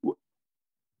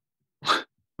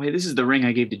 Why, this is the ring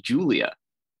I gave to Julia.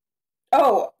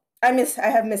 Oh, I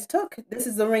have mistook. This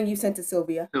is the ring you sent to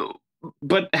Sylvia. Oh,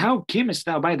 but how camest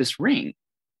thou by this ring?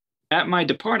 At my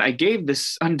depart, I gave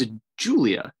this unto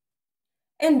Julia.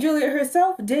 And Julia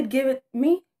herself did give it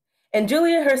me, and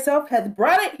Julia herself hath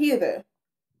brought it hither.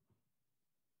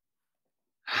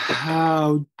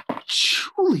 How,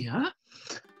 Julia?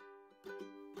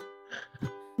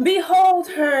 Behold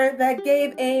her that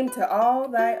gave aim to all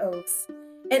thy oaths,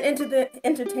 and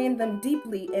entertained them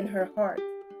deeply in her heart.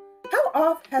 How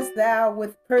oft hast thou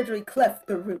with perjury cleft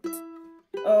the root?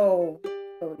 Oh,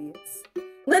 Proteus,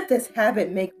 let this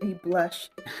habit make thee blush.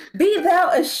 Be thou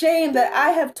ashamed that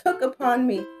I have took upon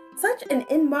me such an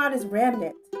immodest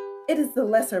remnant. It is the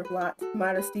lesser blot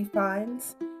modesty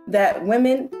finds, that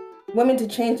women to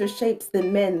change their shapes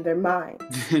than men their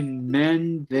minds. Than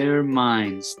men their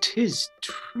minds, 'tis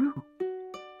true.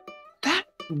 That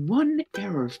one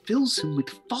error fills him with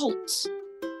faults,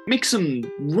 makes him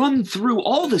run through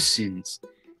all the sins.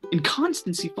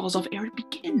 Inconstancy falls off ere it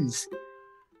begins.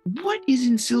 What is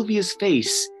in Sylvia's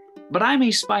face? But I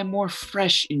may spy more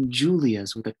fresh in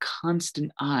Julia's with a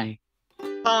constant eye.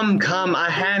 Come, a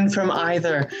hand from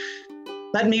either.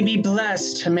 Let me be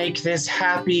blessed to make this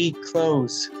happy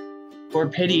close. For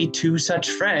pity two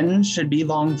such friends should be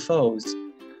long foes.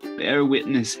 Bear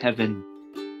witness, heaven.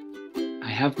 I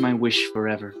have my wish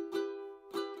forever.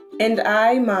 And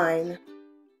I mine.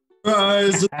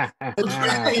 Prize!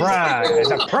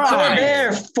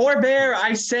 Forbear,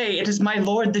 I say, it is my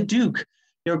lord the Duke.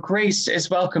 Your grace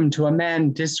is welcome to a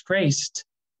man disgraced,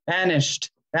 banished,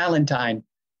 Valentine.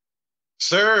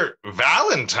 Sir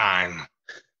Valentine?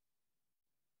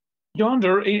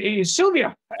 Yonder is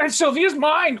Sylvia, and Sylvia's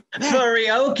mine.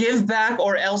 Thurio, give back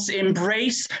or else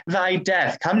embrace thy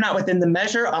death. Come not within the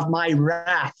measure of my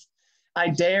wrath. I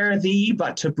dare thee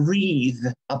but to breathe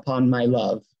upon my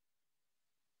love.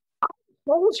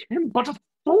 Calls him but a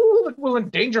fool that will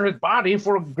endanger his body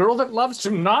for a girl that loves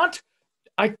him not.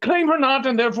 I claim her not,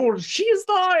 and therefore she is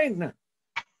thine.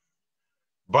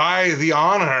 By the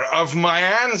honor of my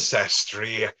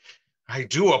ancestry, I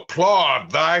do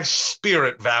applaud thy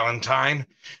spirit, Valentine.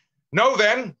 Know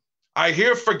then, I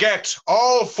here forget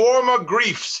all former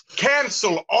griefs,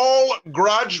 cancel all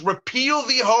grudge, repeal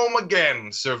thee home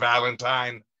again, Sir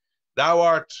Valentine. Thou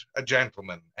art a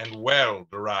gentleman, and well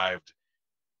derived.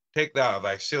 Take thou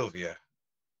thy Sylvia,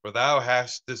 for thou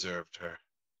hast deserved her.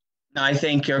 I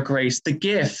thank your grace. The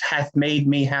gift hath made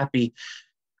me happy.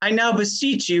 I now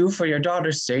beseech you, for your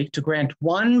daughter's sake, to grant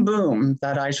one boon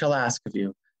that I shall ask of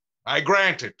you. I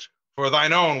grant it, for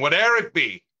thine own, whate'er it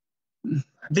be.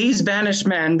 These banished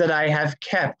men that I have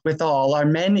kept withal are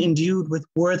men endued with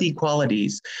worthy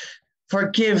qualities.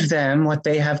 Forgive them what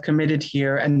they have committed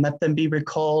here, and let them be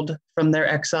recalled from their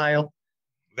exile.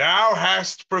 Thou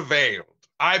hast prevailed.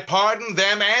 I pardon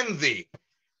them and thee.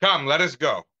 Come, let us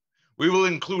go. We will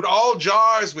include all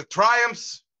jars with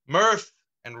triumphs, mirth,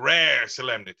 and rare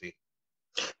solemnity.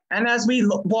 And as we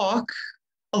walk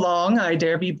along, I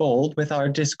dare be bold with our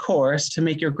discourse to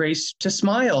make your grace to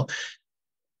smile.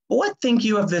 What think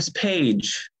you of this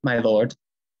page, my lord?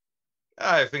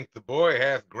 I think the boy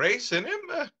hath grace in him.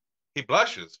 He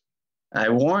blushes. I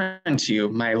warrant you,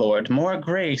 my lord, more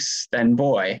grace than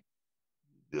boy.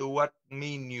 What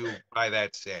mean you by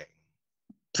that saying?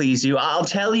 Please you, I'll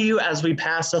tell you as we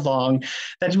pass along,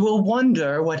 that you will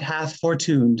wonder what hath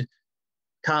fortuned.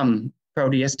 Come,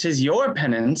 Proteus, 'tis your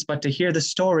penance, but to hear the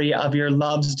story of your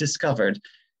loves discovered.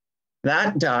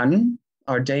 That done,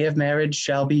 our day of marriage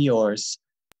shall be yours.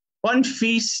 One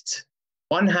feast,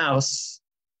 one house,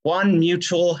 one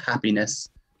mutual happiness.